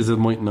think you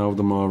might know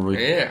them all right.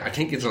 Yeah, I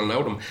think you'll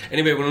know them.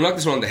 Anyway, we'll knock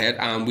this one on the head,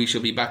 and we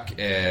shall be back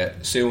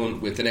soon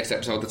with the next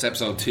episode. That's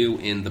episode 2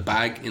 in the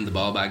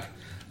ball bag.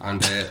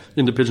 And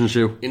in the pigeon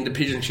shoe. In the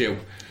pigeon shoe.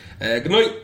 Good night.